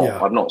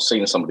 I've not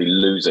seen somebody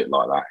lose it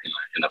like that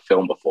in a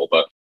film before.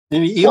 But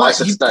he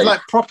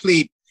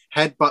properly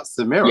headbutts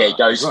the mirror. Yeah, he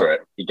goes for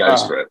it. He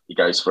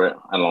goes for it.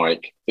 And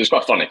like, it was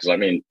quite funny because I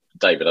mean,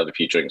 David had a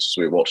few drinks as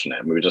we were watching it,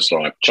 and we were just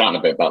like chatting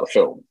a bit about the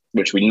film,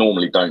 which we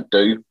normally don't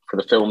do for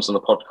the films and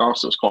the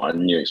podcast. It was quite a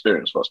new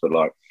experience for us. But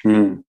like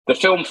the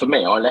film for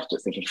me, I left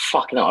it thinking,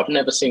 fucking hell, I've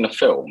never seen a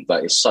film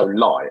that is so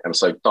light and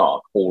so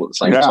dark all at the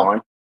same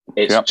time.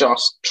 It's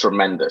just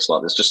tremendous.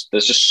 Like there's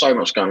just so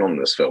much going on in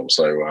this film.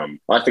 So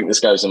I think this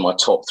goes in my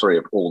top 3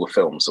 of all the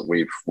films that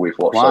we've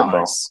watched so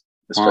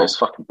far. It's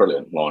fucking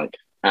brilliant. Like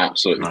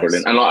absolutely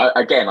brilliant. And like,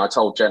 again, I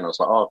told Jen, I was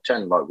like, oh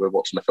Jen, like we're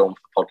watching a film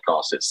for the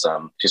podcast. It's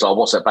she's like,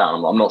 what's it about?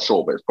 I'm not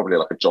sure, but it's probably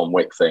like a John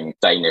Wick thing,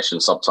 Danish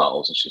and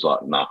subtitles. And she's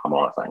like, nah, I'm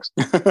all right, thanks.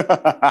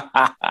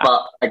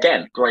 But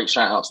again, great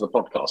shout out to the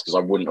podcast, because I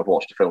wouldn't have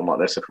watched a film like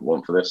this if it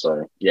weren't for this.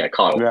 So yeah,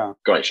 Kyle,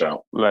 great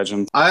shout.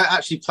 Legend. I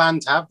actually plan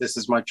to have this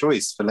as my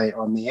choice for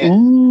later on in the year.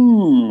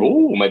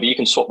 Ooh, maybe you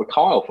can swap with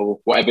Kyle for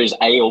whatever his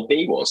A or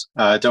B was.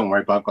 Don't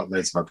worry, but I've got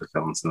loads of other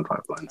films in the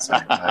pipeline. So,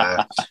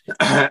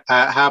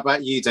 how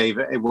about you,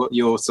 David? What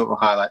your sort of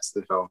highlights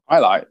of the film?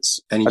 Highlights?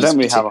 I don't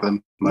really have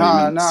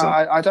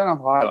I don't have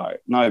a highlight.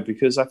 No,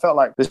 because I felt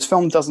like this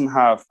film doesn't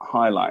have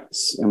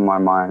highlights in my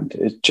mind.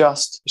 It's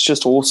just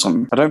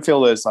awesome. I don't feel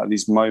there's like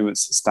these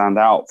moments that stand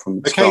out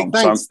from this film.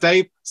 Okay, thanks,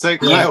 Dave. So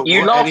Kyle,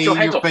 you laughed your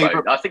head off,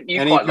 though. I think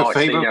you quite liked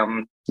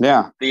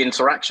the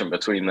interaction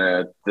between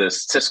the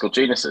statistical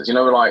geniuses. You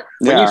know, like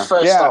when you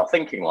first start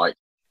thinking like,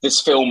 this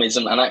film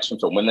isn't an action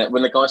film. When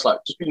the guy's like,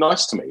 just be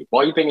nice to me.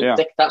 Why are you being a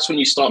dick? That's when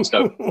you start to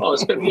go, oh,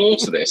 there's a bit more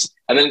to this.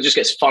 And then it just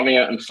gets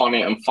funnier and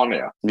funnier and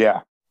funnier.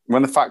 Yeah.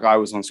 When the fat guy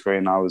was on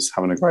screen, I was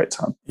having a great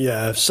time.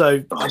 Yeah, so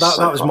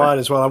that was mine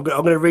as well. I'm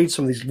going to read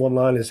some of these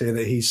one-liners here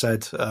that he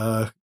said.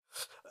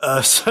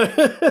 So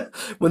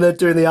when they're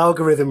doing the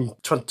algorithm,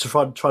 trying to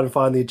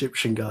find the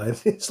Egyptian guy,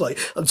 it's like,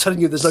 I'm telling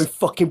you, there's no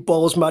fucking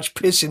balls match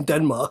piss in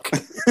Denmark.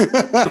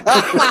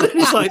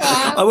 He's like,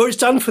 I won't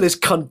stand for this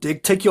cunt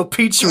dig. Take your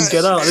pizza and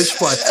get out. It's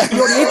fine. You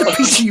don't need the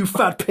pizza, you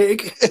fat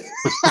pig.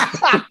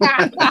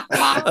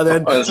 And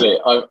then honestly,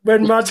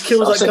 when Mads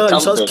kills that guy, he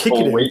starts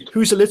kicking him.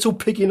 Who's a little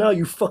piggy now,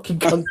 you fucking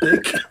cunt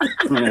dig?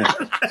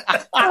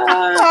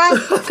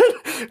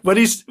 when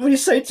he's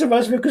saying to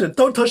Mads Mikkelsen,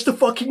 don't touch the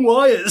fucking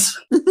wires.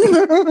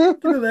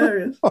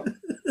 Hilarious.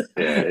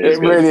 It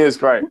really is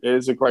great. It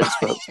is a great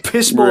script.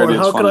 Piss more. Really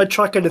how can I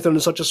track anything in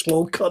such a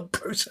small cunt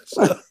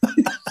processor?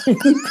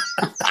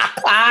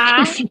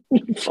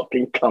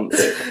 Fucking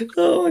cunt.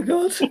 Oh my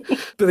god!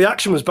 But the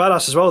action was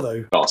badass as well,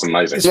 though. That's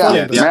amazing. It's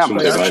funny, the action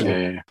was amazing.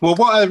 Yeah. Well,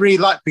 what I really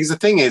like, because the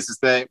thing is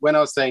that when I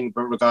was saying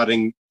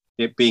regarding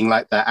it being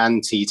like that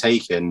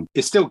anti-Taken,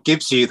 it still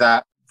gives you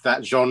that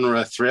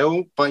genre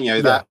thrill, but you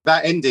know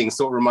that ending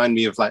sort of remind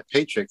me of like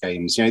Patriot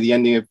games, you know, the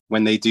ending of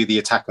when they do the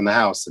attack on the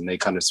house and they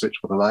kind of switch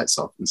all the lights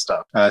off and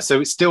stuff,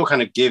 so it still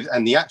kind of gives,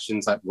 and the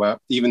actions like, well,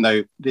 even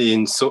though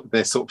they're sort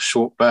of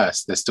short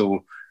bursts, they're still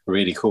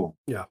really cool.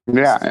 Yeah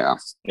man.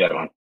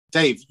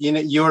 Dave, you know,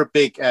 you're a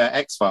big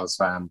X-Files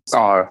fan.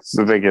 Oh,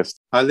 the biggest.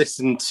 I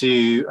listened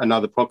to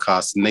another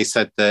podcast and they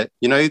said that,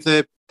 you know,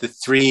 the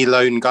 3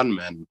 lone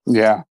gunmen.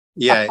 Yeah,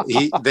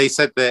 they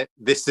said that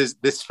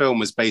this film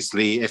was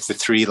basically if the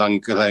 3 lone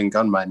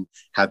gunmen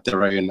had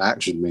their own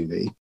action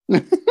movie.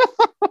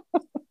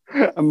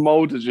 And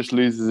Mulder just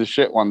loses his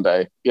shit one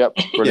day. Yep,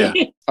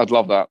 brilliant. I'd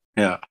love that.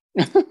 Yeah.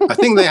 I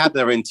think they had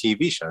their own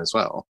TV show as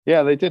well.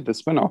 Yeah, they did the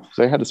spin-off.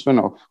 They had a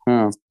spin-off.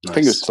 Yeah. Nice. I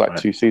think it was like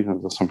 2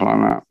 seasons or something like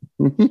that.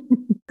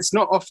 It's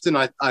not often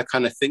I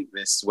kind of think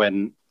this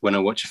when I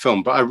watch a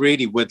film, but I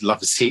really would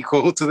love a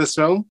sequel to this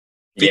film.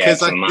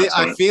 Because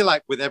I feel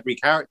like with every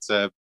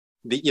character,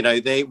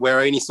 we're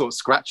only sort of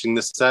scratching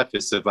the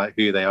surface of like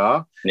who they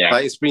are. Yeah,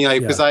 like it's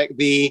because like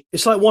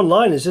it's like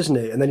one-liners, isn't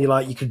it? And then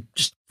you could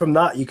just from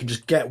that you can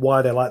just get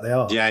why they're like they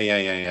are.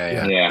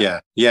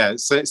 Yeah.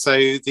 So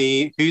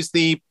who's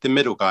the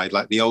middle guy,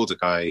 like the older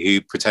guy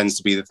who pretends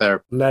to be the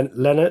therapist?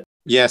 Leonard.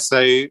 Yeah.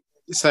 So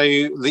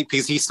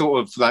because he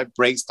sort of like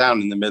breaks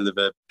down in the middle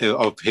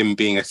of him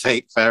being a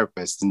fake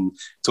therapist and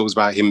talks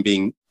about him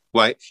being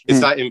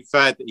it's like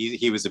inferred that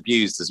he was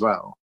abused as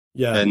well.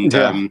 Yeah. And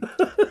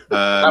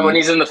and when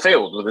he's in the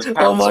field with his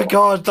pants oh my on.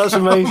 God, that's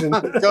amazing.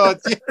 Oh my God,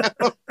 yeah,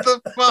 what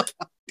the fuck?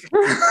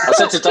 I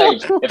said to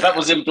Dave, if that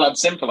was in Blood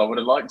Simple, I would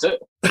have liked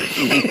it.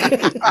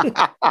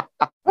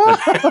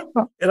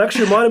 It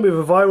actually reminded me of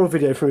a viral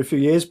video from a few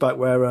years back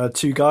where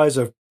 2 guys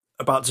are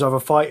about to have a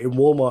fight in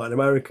Walmart in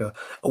America,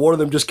 and one of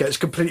them just gets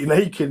completely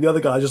naked, and the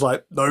other guy just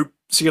like, nope,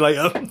 see you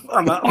later.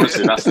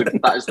 Honestly,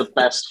 that is the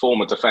best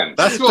form of defense.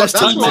 That's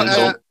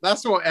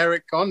what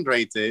Eric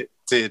Andre did.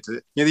 You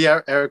know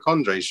the Eric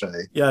Andre show?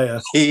 Yeah.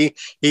 He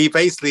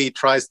basically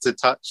tries to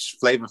touch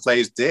Flavor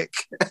Flav's dick,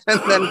 and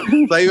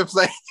then Flavor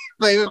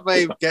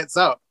Flav gets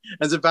up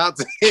and is about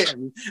to hit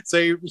him.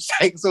 So he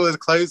takes all his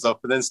clothes off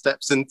and then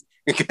steps in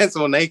and gets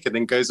all naked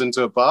and goes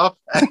into a bath.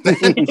 And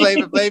then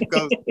Flavor Flav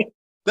goes,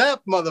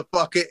 "That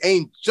motherfucker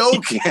ain't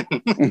joking."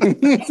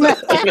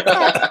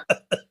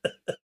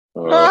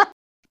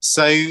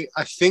 So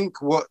I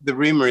think what the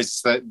rumor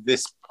is that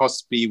this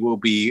possibly will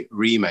be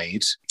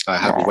remade. I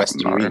have a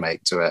Western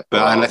remake to it,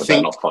 but and I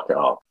think not fuck it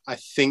up. I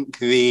think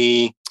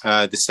the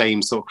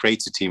same sort of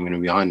creative team are going to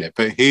be behind it.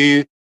 But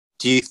who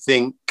do you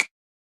think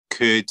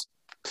could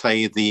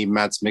play the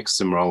Mads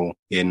Mikkelsen role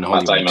in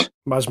Hollywood?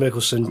 Mads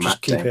Mikkelsen,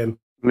 just keep him.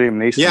 Liam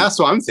Neeson. Yeah, that's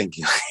what I'm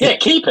thinking. Yeah,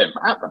 keep him.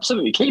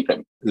 Absolutely keep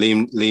him.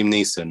 Liam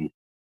Neeson. Is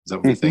that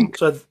what you think?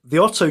 So the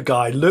Otto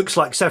guy looks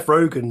like Seth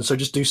Rogen, so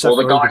just do Seth Rogen.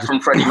 Or the guy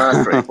from Freddie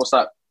Mercury. What's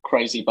that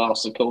crazy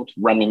bastard called?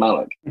 Rami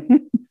Malek.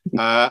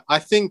 I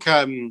think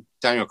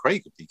Daniel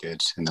Craig would be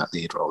good in that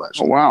lead role,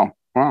 actually. Oh,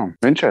 wow.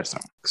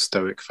 Interesting.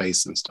 Stoic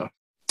face and stuff.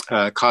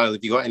 Kyle,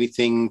 have you got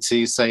anything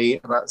to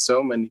say about the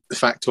film and the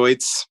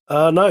factoids?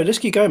 No, let's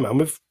keep going, man.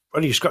 We've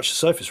only scratched the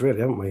surface, really,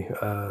 haven't we?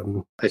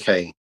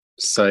 Okay,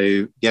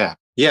 so yeah.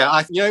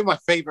 My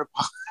favorite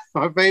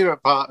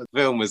part of the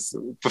film was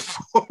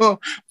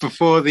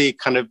before the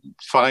kind of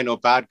final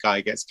bad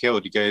guy gets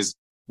killed. He goes,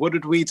 "What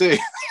did we do?"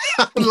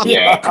 I love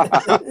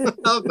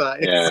that.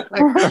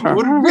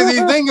 Because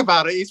you think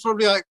about it, he's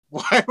probably like,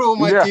 "Why are all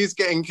my dudes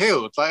getting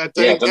killed?" Like, I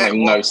don't get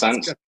no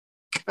sense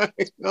going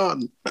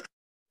on.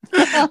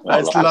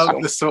 I just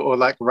love the sort of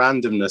like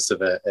randomness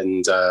of it,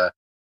 and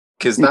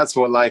because that's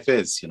what life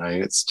is,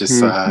 it's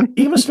just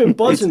he must have been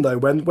buzzing though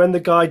when the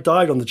guy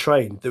died on the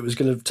train that was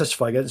going to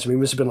testify against him. He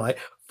must have been like,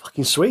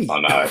 fucking sweet. Oh,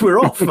 no. We're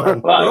off,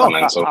 man. We're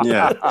off.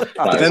 Yeah.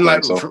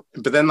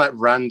 But then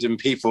random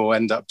people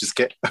end up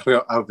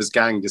of his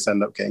gang just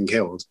end up getting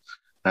killed.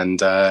 And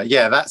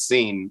that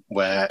scene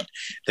where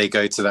they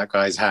go to that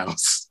guy's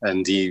house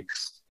and he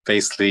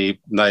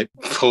basically like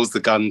pulls the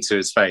gun to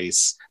his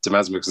face, to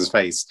Mads Mikkelsen's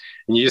face,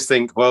 and you just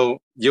think, well,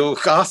 you're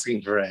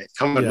asking for it.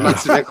 Come on,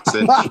 Mads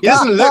Mikkelsen. He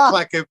doesn't look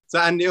like a.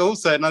 And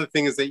also another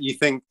thing is that you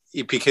think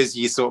because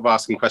you're sort of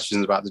asking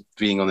questions about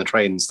being on the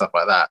train and stuff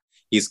like that,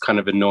 he's kind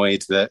of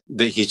annoyed that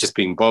he's just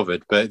being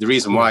bothered. But the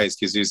reason why is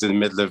because he was in the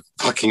middle of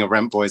fucking a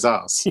rent boy's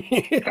ass. But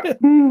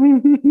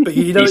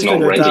you know it's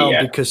going to go down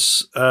yet.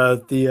 because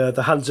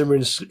the Hans Zimmer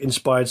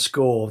inspired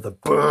score, the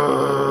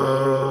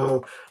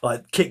brrrr,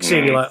 like kicks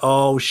in. You're like,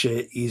 oh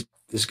shit, this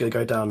is going to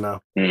go down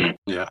now.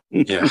 Yeah.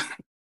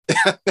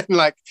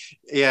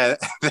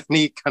 Then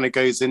he kind of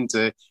goes in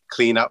to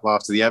clean up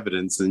after the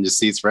evidence and just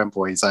sees Rent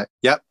Boy. He's like,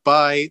 "Yep,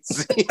 bye."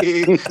 See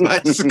you.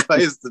 Like, just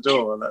close the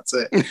door and that's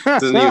it.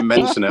 Doesn't even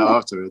mention it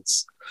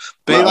afterwards.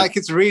 But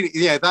it's really,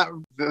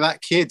 that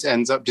kid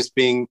ends up just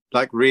being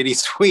like really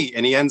sweet,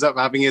 and he ends up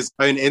having his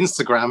own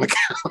Instagram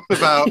account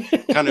about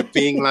kind of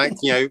being like,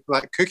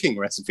 like cooking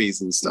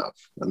recipes and stuff.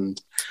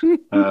 And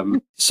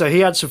so he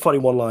had some funny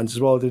one-liners as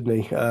well,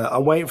 didn't he?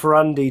 I'm waiting for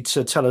Andy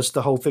to tell us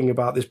the whole thing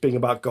about this being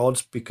about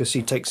God, because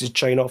he takes his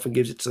chain off and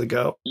gives it to the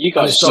girl. You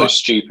guys are so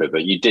stupid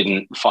that you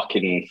didn't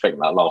fucking think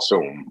that last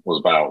film was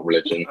about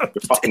religion.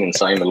 You're fucking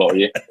insane, a lot of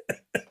you.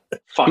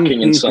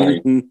 Fucking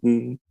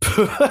insane.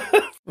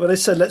 Well, they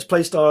said, let's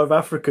play Star of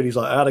Africa. And he's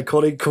like, I had a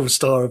colleague called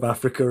Star of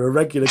Africa. A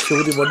regular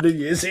killed him on New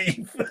Year's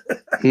Eve.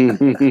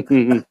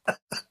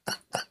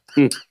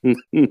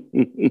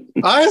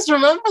 I just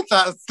remembered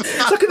that.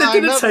 Look at the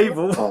dinner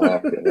table.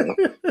 Wow.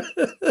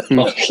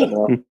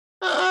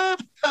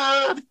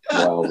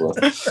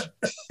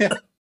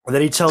 And then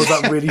then he tells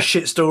that really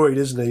shit story,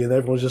 doesn't he? And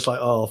everyone's just like,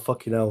 oh,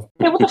 fucking hell.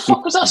 Yeah, what the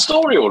fuck was that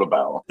story all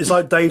about? It's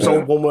like Dave's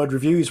old one-word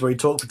reviews where he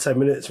talked for 10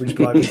 minutes and we just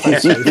be like,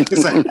 Exactly.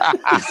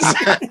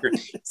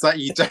 It's like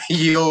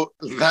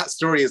that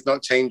story has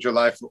not changed your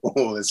life at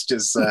all. It's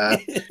just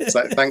it's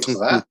like, thanks for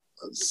that.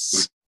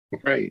 That's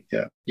great.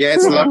 Yeah,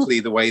 it's lovely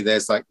the way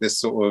there's like this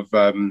sort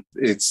of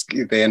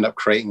they end up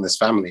creating this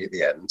family at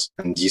the end,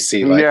 and you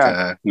see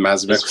like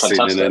Mads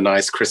Mikkelsen in a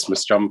nice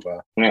Christmas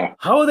jumper. Yeah.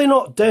 how are they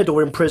not dead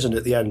or in prison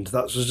at the end?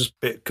 That was just a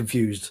bit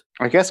confused.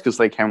 I guess because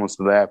they came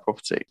onto their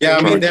property. Yeah,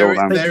 I mean, there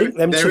link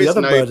them to the is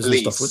other no murders and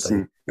police. stuff,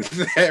 would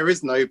they? There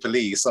is no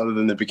police other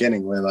than the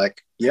beginning. We're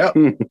like, yep,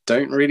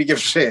 don't really give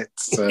shit.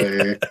 So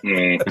Yeah,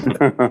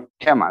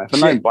 man. If a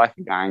known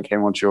biker gang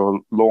came onto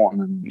your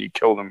lawn and you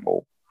killed them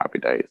all, happy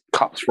days.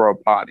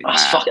 Cutthroat party, man.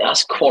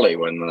 That's quality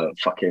when the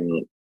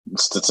fucking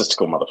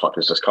statistical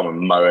motherfuckers just come and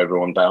mow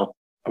everyone down.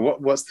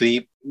 what's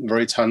the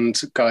rotund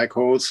guy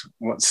called?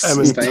 What's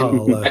his name?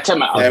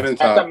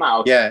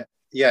 Emmenthal.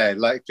 Yeah,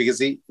 like because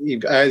he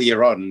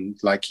earlier on,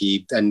 like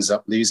he ends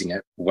up losing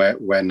it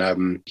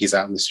when he's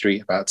out in the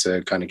street about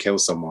to kind of kill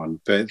someone,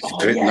 but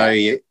no,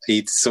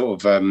 he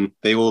sort of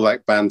they all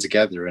like band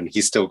together, and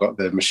he's still got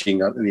the machine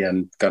gun at the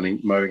end,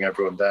 mowing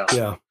everyone down.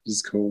 Yeah,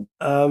 it's cool.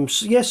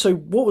 So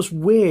what was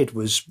weird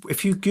was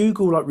if you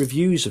Google like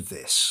reviews of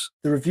this,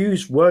 the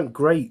reviews weren't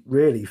great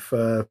really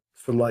from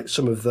like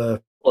some of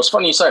the. Well, it's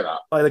funny you say that.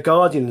 Like the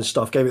Guardian and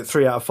stuff gave it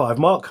 3 out of 5.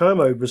 Mark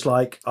Kermode was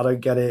like, I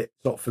don't get it, it's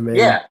not for me.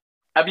 Yeah.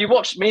 Have you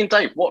watched? Me and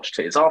Dave watched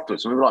his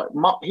afterwards, and we were like,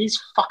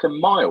 "He's fucking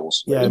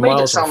miles." Yeah, he made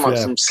miles it sound off, like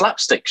yeah. some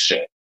slapstick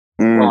shit.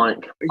 Mm.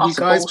 Like You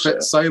guys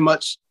put so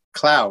much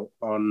clout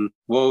on,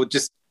 well,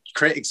 just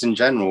critics in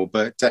general,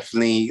 but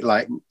definitely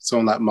like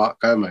someone like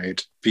Mark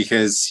Kermode,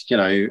 because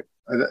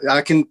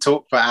I can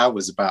talk for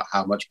hours about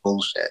how much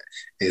bullshit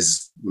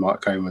is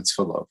Mark Kermode's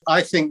full of.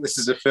 I think this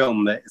is a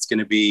film that is going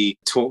to be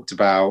talked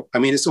about. I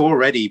mean, it's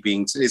already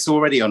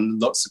on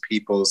lots of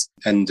people's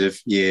end of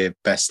year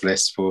best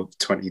list for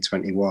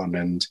 2021.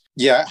 And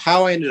yeah,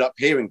 how I ended up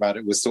hearing about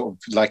it was sort of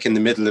like in the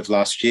middle of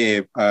last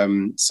year.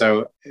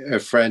 So a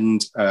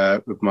friend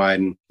of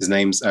mine, his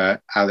name's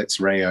Alex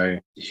Rayo,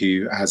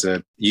 who has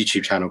a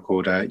YouTube channel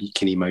called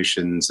Kine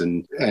Motions,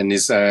 and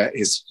his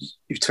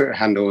Twitter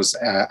handles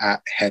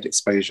at Head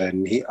Exposure.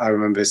 And I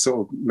remember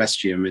sort of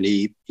messaging him, and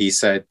he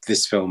said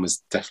this film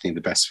is definitely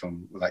the best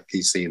film like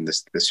he's seen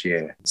this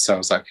year. So I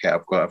was like, yeah,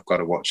 I've got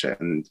to watch it.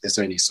 And it's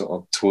only sort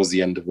of towards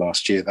the end of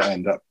last year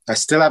that I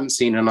still haven't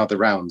seen Another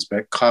Round,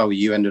 but Kyle,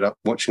 you ended up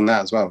watching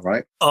that as well,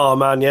 right? Oh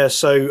man, yeah.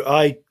 So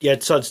I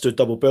decided to do a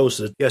double bill.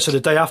 So the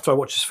day after I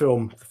watched this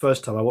film, the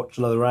first time I watched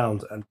Another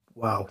Round, and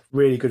wow,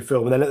 really good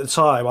film. And then at the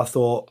time I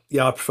thought,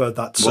 yeah, I preferred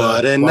that to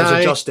What a Rise night.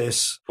 of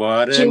Justice.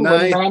 What a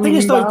night. The thing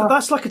is though,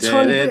 that's like a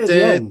tiny bit at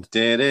the end.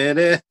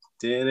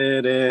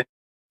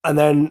 And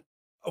then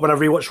when I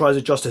rewatched Rise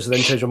of Justice, I then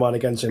changed my mind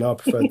again, saying I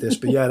preferred this.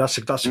 But yeah, that's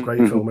a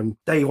great film. And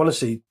Dave,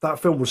 honestly, that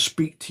film will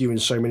speak to you in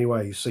so many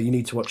ways. So you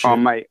need to watch it. Oh,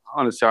 mate,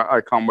 honestly,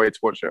 I can't wait to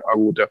watch it. I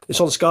will do.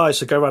 It's on Sky,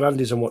 so go around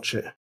Andy's and watch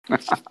it.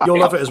 You'll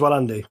love it as well,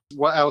 Andy.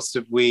 What else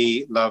have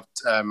we loved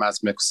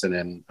Mads Mikkelsen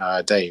in,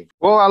 Dave?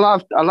 Well, I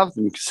loved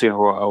him in Casino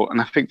Royale, and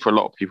I think for a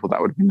lot of people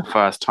that would have been the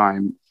first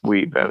time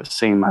we've ever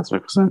seen Mads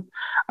Mikkelsen.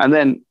 And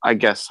then I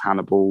guess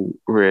Hannibal.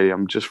 Really,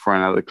 I'm just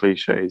throwing out the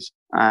cliches,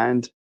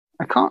 and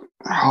I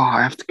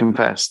have to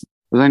confess,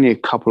 there's only a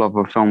couple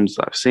other films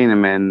that I've seen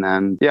him in,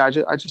 and yeah, I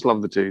just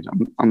love the dude.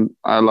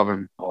 I love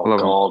him.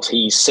 God,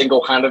 he's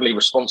single-handedly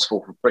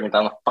responsible for bringing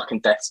down the fucking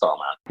Death Star,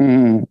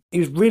 man. He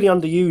was really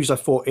underused, I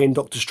thought, in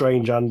Doctor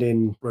Strange and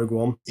in Rogue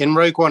One. In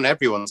Rogue One,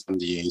 everyone's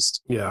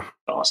underused. Yeah.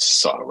 Oh,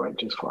 it's so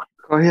outrageous.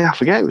 Oh yeah, I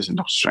forget it was in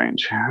Doctor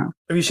Strange. Yeah.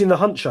 Have you seen The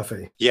Hunt,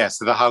 Shafi? Yeah,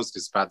 so The House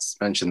is about to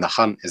mention. The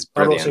Hunt is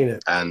I've brilliant. not seen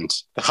it. And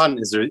The Hunt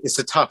it's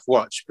a tough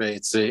watch, but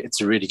it's a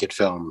really good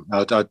film.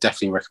 I'd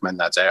definitely recommend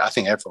that. I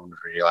think everyone would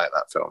really like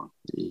that film.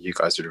 You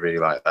guys would really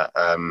like that.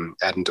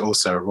 And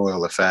also A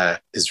Royal Affair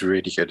is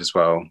really good as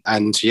well.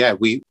 And yeah,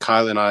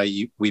 Kyle and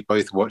I, we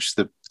both watched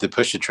the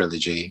Pusher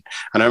trilogy.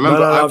 And I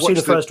remember I've seen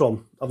the first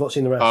one. I've not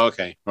seen the rest. Oh,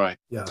 okay, right.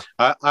 Yeah.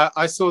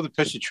 I saw the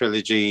Pusher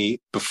trilogy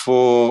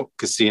before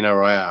Casino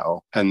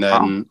Royale, and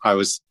then I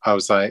was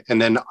like, and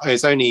then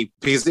it's only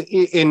because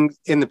in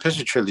the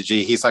Pusher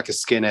trilogy he's like a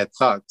skinhead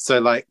thug. So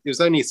like it was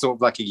only sort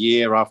of like a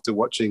year after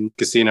watching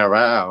Casino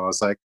Royale, I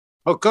was like,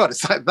 oh God,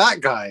 it's like that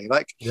guy.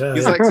 Like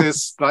he's like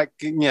this, like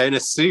in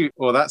a suit,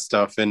 all that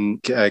stuff in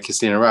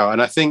Casino Royale.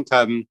 And I think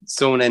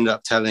someone ended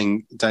up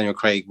telling Daniel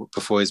Craig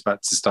before he was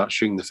about to start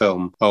shooting the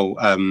film,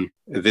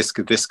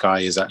 this guy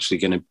is actually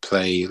going to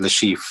play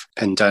Lashif.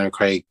 And Daniel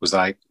Craig was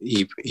like,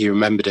 he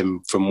remembered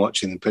him from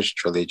watching the Push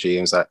trilogy,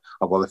 and was like,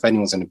 oh well, if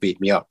anyone's going to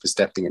beat me up, it's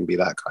definitely going to be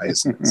that guy,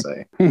 isn't it?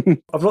 So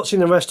I've not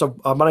seen the rest.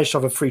 I managed to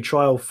have a free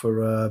trial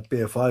for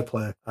BFI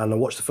Player, and I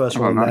watched the first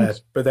one there,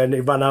 but then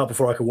it ran out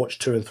before I could watch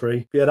 2 and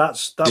 3. But yeah,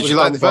 Did you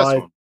like the first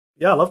one?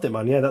 Yeah, I loved it,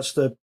 man. Yeah, that's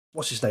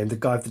what's his name? The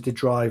guy that did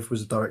Drive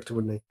was the director,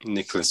 wasn't he?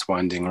 Nicholas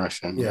Winding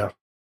Refn. Yeah.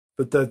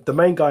 But the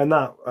main guy in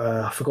that,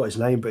 I forgot his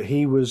name, but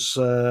he was.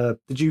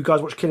 Did you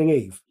guys watch Killing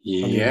Eve?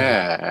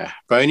 Yeah,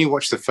 but I only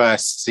watched the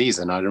first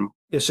season. I don't.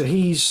 Yeah, so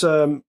he's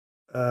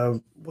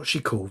what's she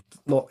called?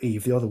 Not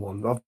Eve, the other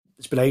one.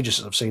 It's been ages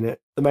since I've seen it.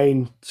 The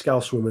main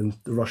Scouse woman,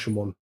 the Russian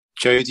one.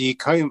 Jodie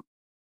Comer.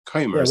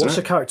 Yeah, isn't what's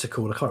it? the character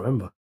called? I can't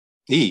remember.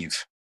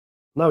 Eve.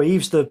 No,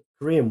 Eve's the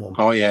Korean one.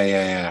 Oh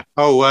yeah.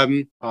 Oh I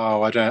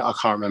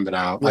can't remember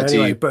now. Yeah, I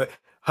anyway, do. but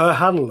her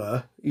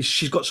handler,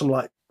 she's got some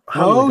like.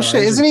 Oh handler shit!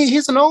 guy, Isn't he?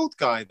 He's an old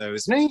guy though,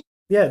 isn't he?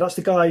 Yeah, that's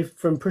the guy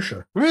from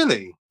Pusher.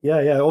 Really?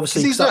 Yeah.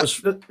 Obviously, 'Cause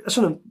 'cause that's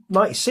on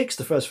 '96,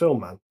 the first film,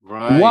 man.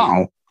 Right.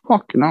 Wow.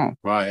 Fucking hell.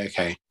 Right.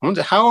 Okay. I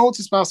wonder how old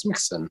is Miles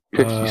Mixon?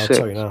 I'll 56.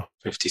 tell you now.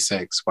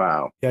 56.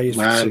 Wow. Yeah, he's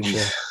Man.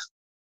 56.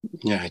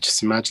 Yeah.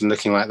 Just imagine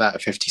looking like that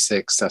at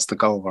 56. That's the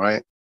goal,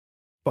 right?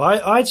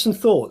 But I had some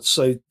thoughts.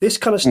 So this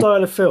kind of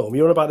style of film,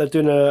 you're on about they're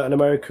doing an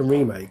American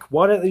remake.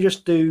 Why don't they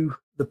just do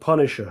The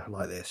Punisher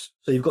like this?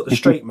 So you've got the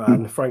straight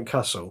man, Frank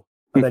Castle,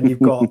 and then you've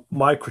got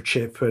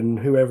Microchip and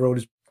whoever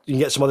else. You can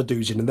get some other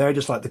dudes in, and they're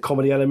just like the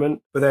comedy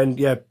element. But then,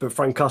 but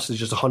Frank Castle is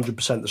just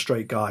 100% the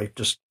straight guy,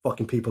 just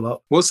fucking people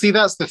up. Well, see,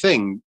 that's the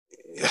thing.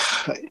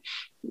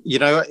 You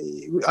know,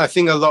 I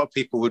think a lot of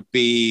people would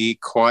be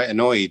quite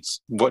annoyed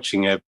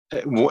watching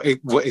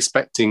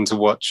expecting to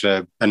watch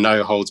a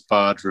no holds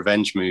barred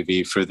revenge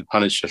movie through the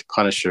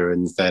Punisher,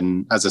 and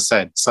then, as I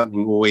said,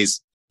 something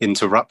always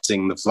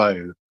interrupting the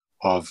flow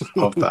of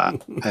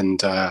that.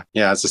 And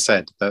as I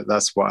said,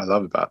 that's what I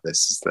love about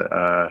this is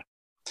that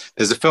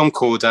there's a film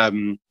called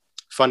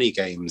Funny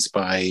Games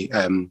by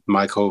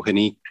Michael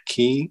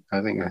Haneke,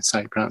 I think that's how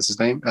you pronounce his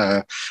name,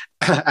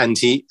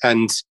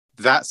 and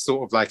that's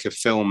sort of like a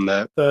film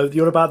that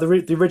You're about the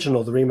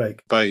original, the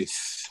remake. both.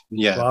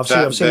 Yeah, Well, I've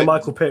seen the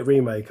Michael Pitt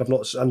remake. I've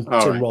not, and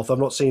Tim Roth. I've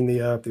not seen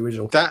the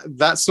original.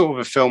 That's sort of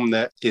a film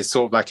that is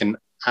sort of like an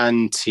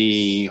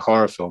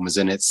anti-horror film, as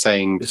in it's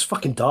saying It's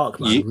fucking dark,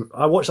 man.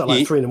 I watched that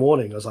like 3 a.m.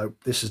 I was like,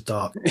 this is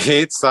dark.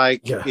 it's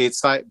like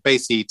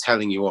basically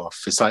telling you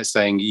off. It's like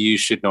saying you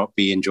should not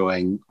be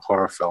enjoying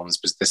horror films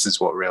because this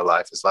is what real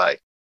life is like.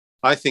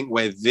 I think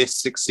where this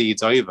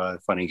succeeds over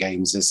Funny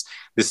Games is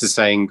this is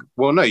saying,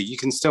 well, no, you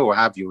can still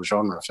have your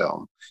genre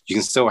film. You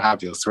can still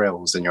have your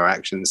thrills and your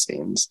action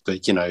scenes,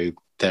 but you know,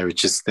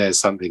 there's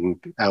something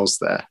else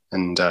there.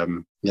 And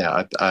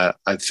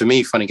for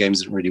me, Funny Games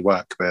didn't really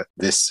work, but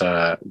this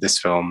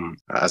film,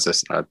 as I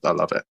said, I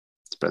love it.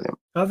 It's brilliant.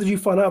 How did you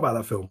find out about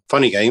that film?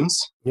 Funny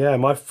Games. Yeah,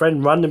 my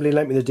friend randomly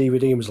lent me the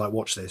DVD and was like,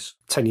 watch this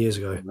 10 years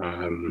ago.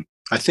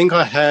 I think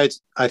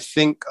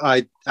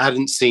I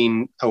hadn't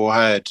seen or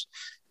heard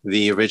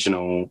the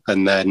original,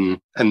 and then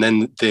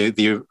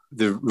the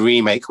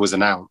remake was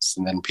announced,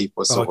 and then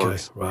people were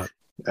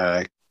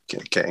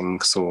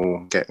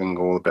getting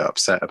all a bit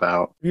upset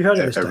about you heard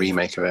of a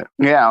remake of it.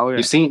 Yeah, yeah.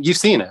 You've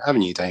seen it,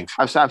 haven't you, Dave?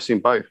 I've seen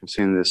both. I've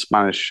seen the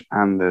Spanish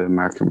and the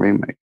American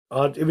remake.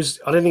 I didn't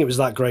think it was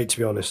that great, to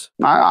be honest.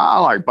 I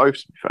like both,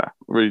 to be fair. I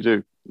really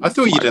do. I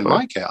thought you didn't both.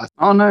 like it.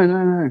 Oh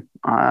no!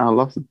 I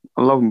love them.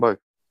 I love them both.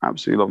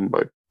 Absolutely love them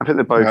both. I think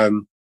they're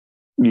both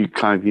you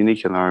kind of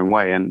unique in their own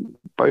way, and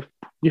both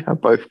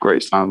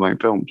great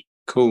standalone films.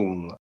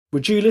 Cool.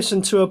 Would you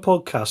listen to a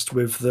podcast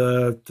with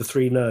the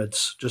three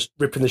nerds just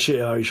ripping the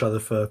shit out of each other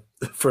for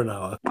an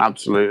hour?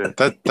 Absolutely.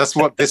 That's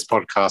what this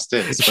podcast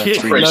is. Yeah,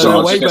 Pretty no, sure I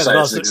was way going to say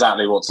better. it's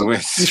exactly what's You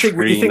think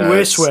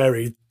we're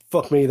sweary?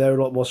 Fuck me, they're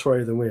a lot more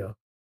sweary than we are.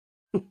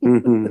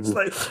 It's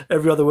like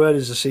every other word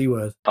is a C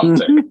word.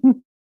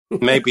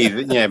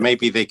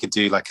 Maybe they could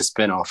do like a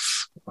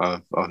spin-off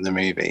of the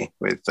movie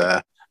with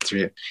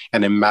three,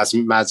 and then Mads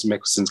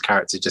Mikkelsen's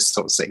character just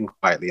sort of sitting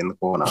quietly in the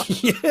corner,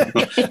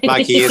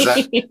 like he is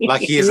at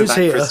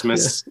that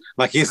Christmas,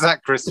 like he's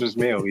at Christmas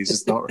meal. He's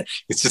just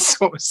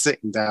sort of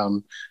sitting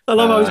down. I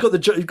love how he's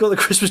got the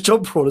Christmas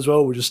jumper on as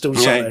well. We're just still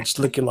sat there, just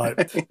looking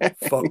like,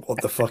 fuck, what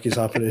the fuck is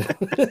happening?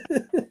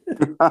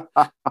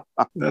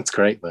 That's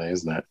great, though,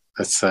 isn't it?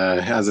 It's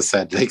as I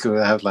said, they could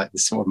have like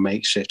this sort of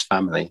makeshift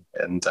family,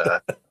 and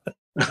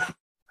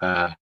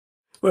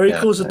where he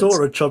calls the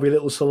daughter a chubby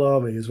little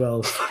salami as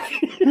well.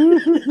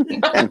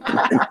 It's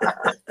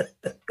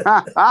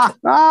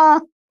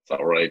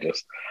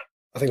outrageous.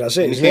 I think that's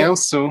it. Anything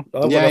else? Or?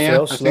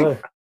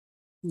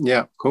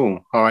 Yeah,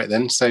 cool. All right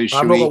then. So I've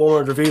not got one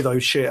word review though.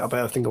 Shit, I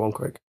better think of one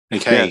quick.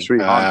 Okay, yeah, it's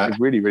really hard.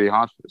 It's really, really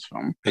hard for this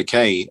film.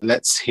 Okay,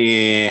 let's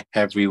hear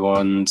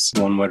everyone's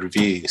one-word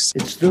reviews.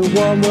 It's the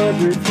one-word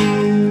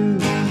review.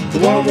 The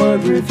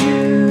one-word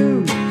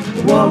review.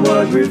 The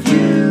one-word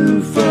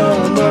review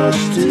from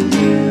us to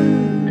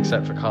you.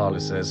 Except for Carl,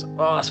 who says,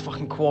 "Oh, that's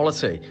fucking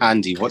quality."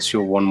 Andy, what's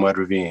your one-word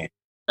review?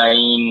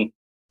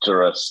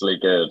 Dangerously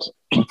good.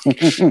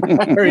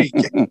 Very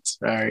good.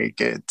 Very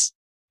good.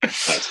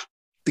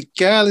 The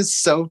girl is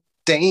so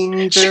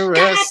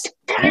dangerous.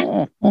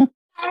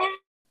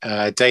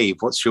 Dave,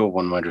 what's your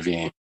one-word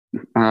review?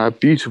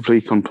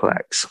 Beautifully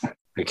complex.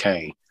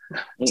 Okay.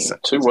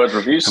 2-word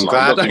reviews. I'm tonight.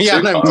 glad. Doesn't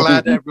Yeah, too I'm far.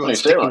 glad everyone's No,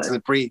 sticking zero. to the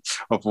brief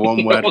of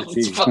one word No one's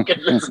review.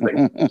 fucking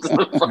listening to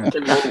the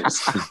fucking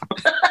rules.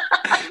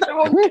 No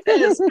one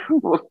cares.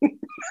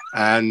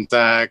 And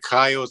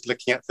Kyle's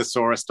looking at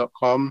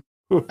thesaurus.com,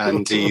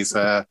 and he's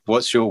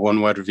what's your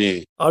one word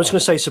review? I was going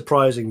to say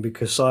surprising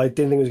because I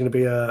didn't think it was going to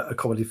be a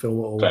comedy film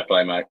at all. Fair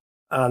play, mate.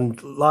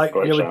 And like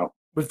Great shout.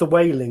 with The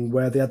Wailing,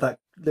 where they had that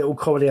little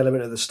comedy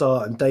element at the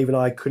start, and Dave and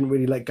I couldn't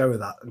really let go of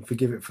that and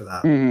forgive it for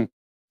that. Mhm.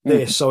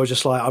 This, I was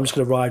just like, I'm just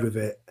going to ride with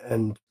it,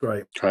 and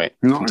great. Great,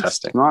 Nice,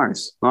 fantastic.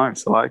 nice. I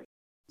like.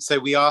 So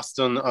we asked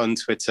on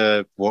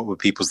Twitter what were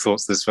people's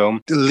thoughts of this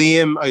film.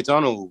 Liam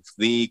O'Donnell,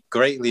 the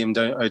great Liam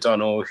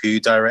O'Donnell,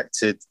 who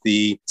directed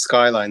the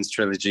Skylines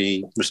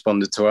trilogy,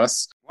 responded to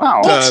us.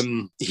 Wow.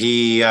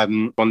 He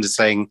responded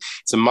saying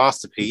it's a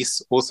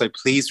masterpiece. Also,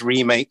 please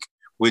remake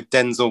with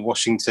Denzel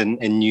Washington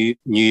in New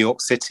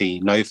York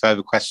City. No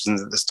further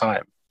questions at this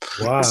time.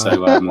 Wow.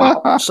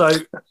 So, So,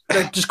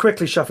 just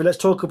quickly, Shafi, let's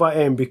talk about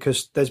him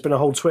because there's been a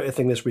whole Twitter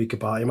thing this week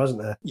about him,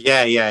 hasn't there?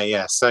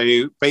 Yeah.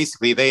 So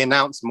basically, they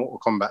announced Mortal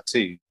Kombat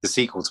 2, the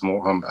sequel to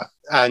Mortal Kombat.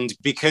 And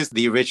because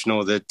the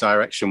original, the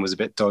direction was a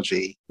bit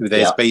dodgy,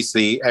 there's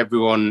basically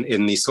everyone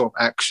in the sort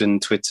of action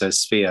Twitter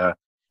sphere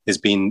has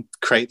been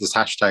create this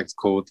hashtag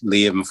called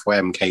Liam for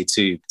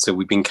MK2. So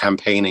we've been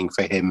campaigning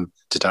for him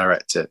to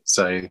direct it.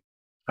 So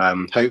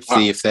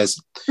hopefully if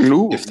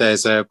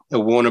there's a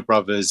Warner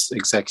Brothers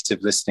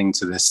executive listening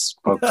to this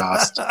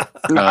podcast,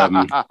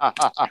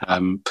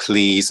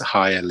 please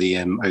hire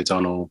Liam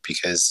O'Donnell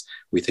because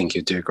we think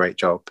he'll do a great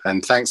job.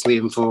 And thanks,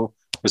 Liam, for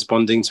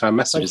responding to our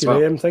message Thank as you, well.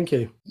 Liam. Thank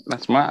you.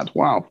 That's mad.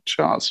 Wow.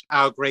 Charles.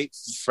 Our great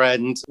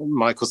friend,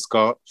 Michael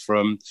Scott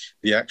from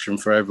the Action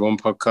for Everyone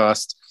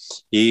podcast,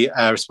 he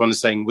responded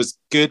saying, was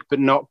good but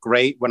not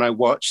great when I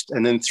watched.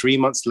 And then 3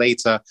 months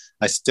later,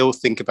 I still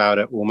think about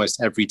it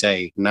almost every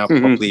day. Now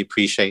probably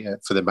appreciate it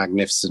for the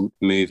magnificent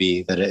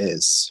movie that it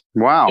is.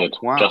 Wow. Good.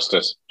 Wow.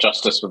 Justice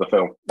for the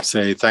film.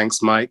 So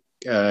thanks, Mike.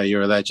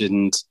 You're a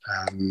legend.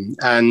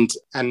 And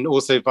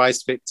also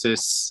Vice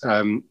Victus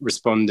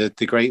responded,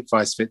 the great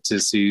Vice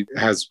Victus, who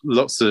has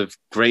lots of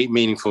great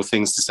meaningful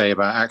things to say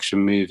about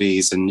action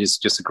movies and is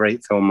just a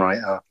great film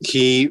writer.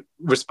 He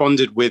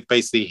responded with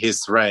basically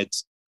his thread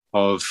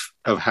of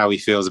how he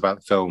feels about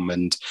the film,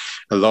 and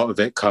a lot of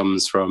it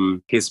comes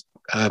from his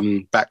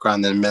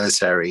background in the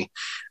military.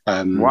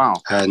 Wow.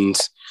 And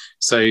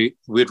so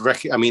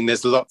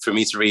there's a lot for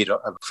me to read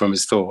from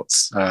his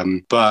thoughts,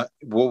 but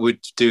what we'd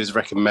do is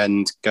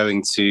recommend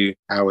going to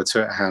our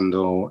Twitter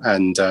handle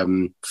and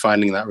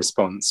finding that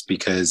response,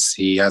 because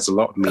he has a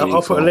lot of meaningful...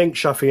 I'll put a link,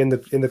 Shafi,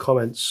 in the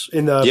comments,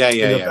 in the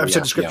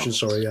episode description.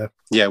 Sorry,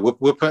 yeah.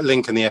 We'll put a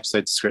link in the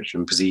episode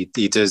description, because he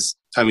does.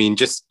 I mean,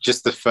 just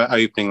the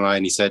opening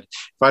line. He said,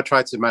 "If I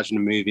tried to imagine a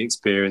movie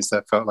experience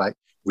that felt like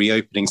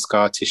reopening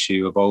scar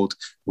tissue of old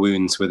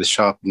wounds with a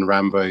sharpened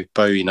Rambo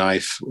Bowie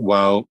knife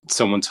while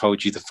someone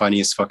told you the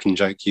funniest fucking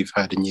joke you've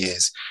heard in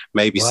years,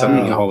 maybe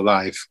something your whole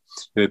life,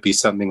 it would be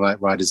something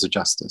like Riders of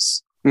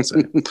Justice."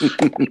 So,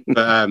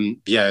 but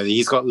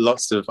he's got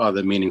lots of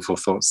other meaningful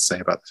thoughts to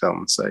say about the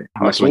film, so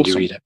I recommend you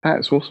read it.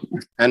 That's awesome.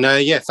 And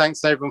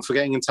thanks to everyone for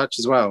getting in touch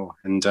as well,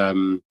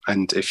 and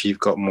if you've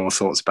got more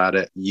thoughts about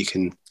it, you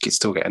can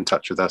still get in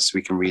touch with us.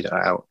 We can read it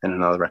out in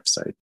another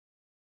episode.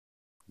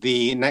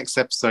 The next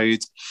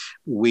episode,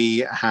 we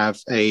have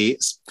a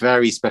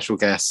very special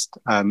guest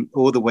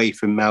all the way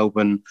from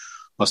Melbourne,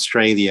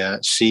 Australia.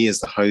 She is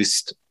the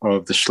host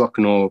of the Schlock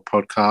and Awe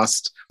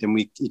podcast, and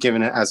we've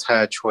given it as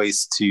her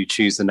choice to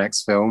choose the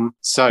next film.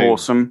 So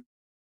awesome.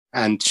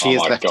 And she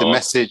has left a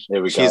message.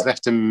 She has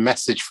left a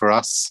message for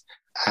us,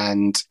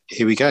 and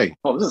here we go.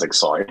 Oh, this is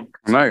exciting.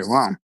 No,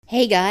 wow.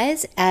 Hey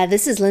guys,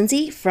 this is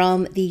Lindsay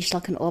from the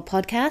Schlock and Awe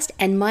podcast,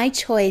 and my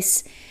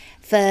choice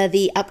for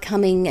the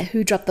upcoming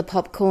Who Dropped the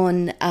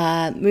Popcorn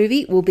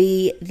movie will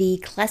be the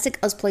classic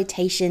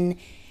Ozploitation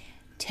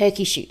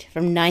Turkey Shoot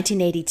from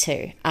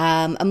 1982.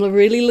 I'm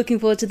really looking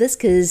forward to this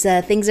because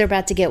things are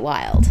about to get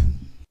wild.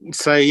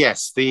 So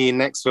yes, the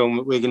next film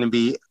that we're going to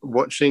be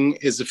watching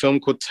is a film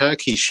called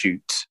Turkey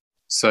Shoot.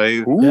 So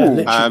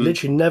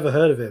literally never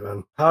heard of it,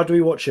 man. How do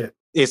we watch it?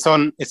 It's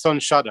on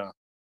Shudder.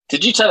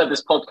 Did you tell her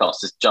this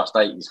podcast is just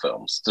 80s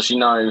films? Does she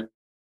know?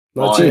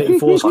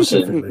 1984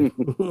 specifically.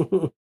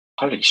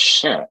 Holy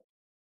shit!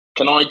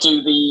 Can I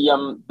do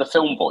the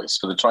film voice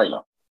for the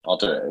trailer? I'll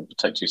do it. It'll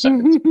take 2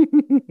 seconds.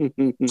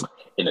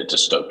 In a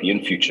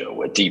dystopian future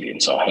where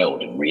deviants are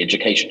held in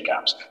re-education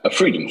camps, a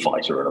freedom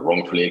fighter and a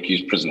wrongfully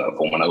accused prisoner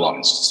form an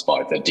alliance to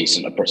survive their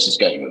decent oppressor's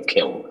game of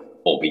kill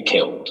or be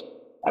killed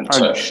and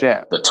turn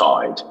the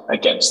tide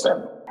against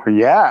them.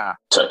 Yeah.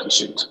 Turkey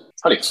Shoot.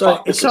 Holy so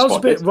fuck, it sounds a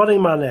bit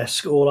Running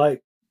Man-esque or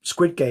like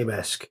Squid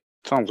Game-esque.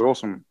 Sounds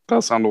awesome.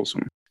 Does sound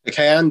awesome.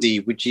 Okay,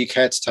 Andy, would you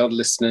care to tell the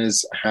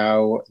listeners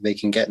how they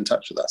can get in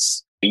touch with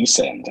us? Please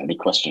send any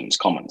questions,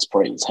 comments,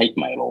 praise, hate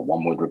mail, or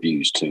one-word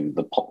reviews to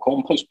the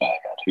Popcorn Postbag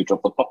at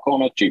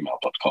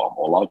whodroppedthepopcorn@gmail.com,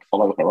 or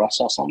follow, harass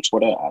us on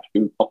Twitter at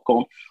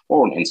whopopcorn,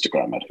 or on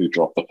Instagram at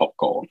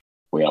whodroppedthepopcorn.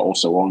 We are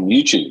also on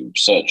YouTube.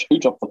 Search Who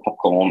Dropped the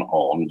Popcorn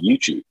on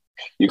YouTube.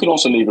 You can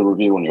also leave a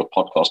review on your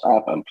podcast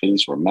app, and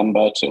please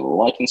remember to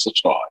like and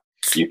subscribe.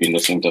 You've been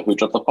listening to Who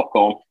Dropped the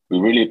Popcorn. We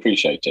really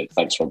appreciate it.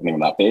 Thanks for opening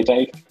that beer,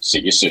 Dave. See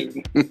you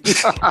soon.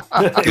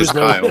 It was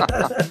Kyle.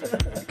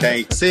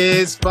 Okay,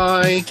 cheers,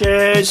 bye.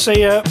 Cheers,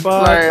 see ya,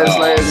 bye.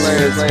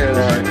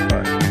 Layers.